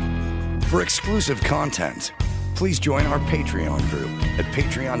Music. For exclusive content, please join our Patreon group at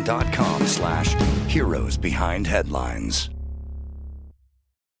patreon.com/heroesbehindheadlines.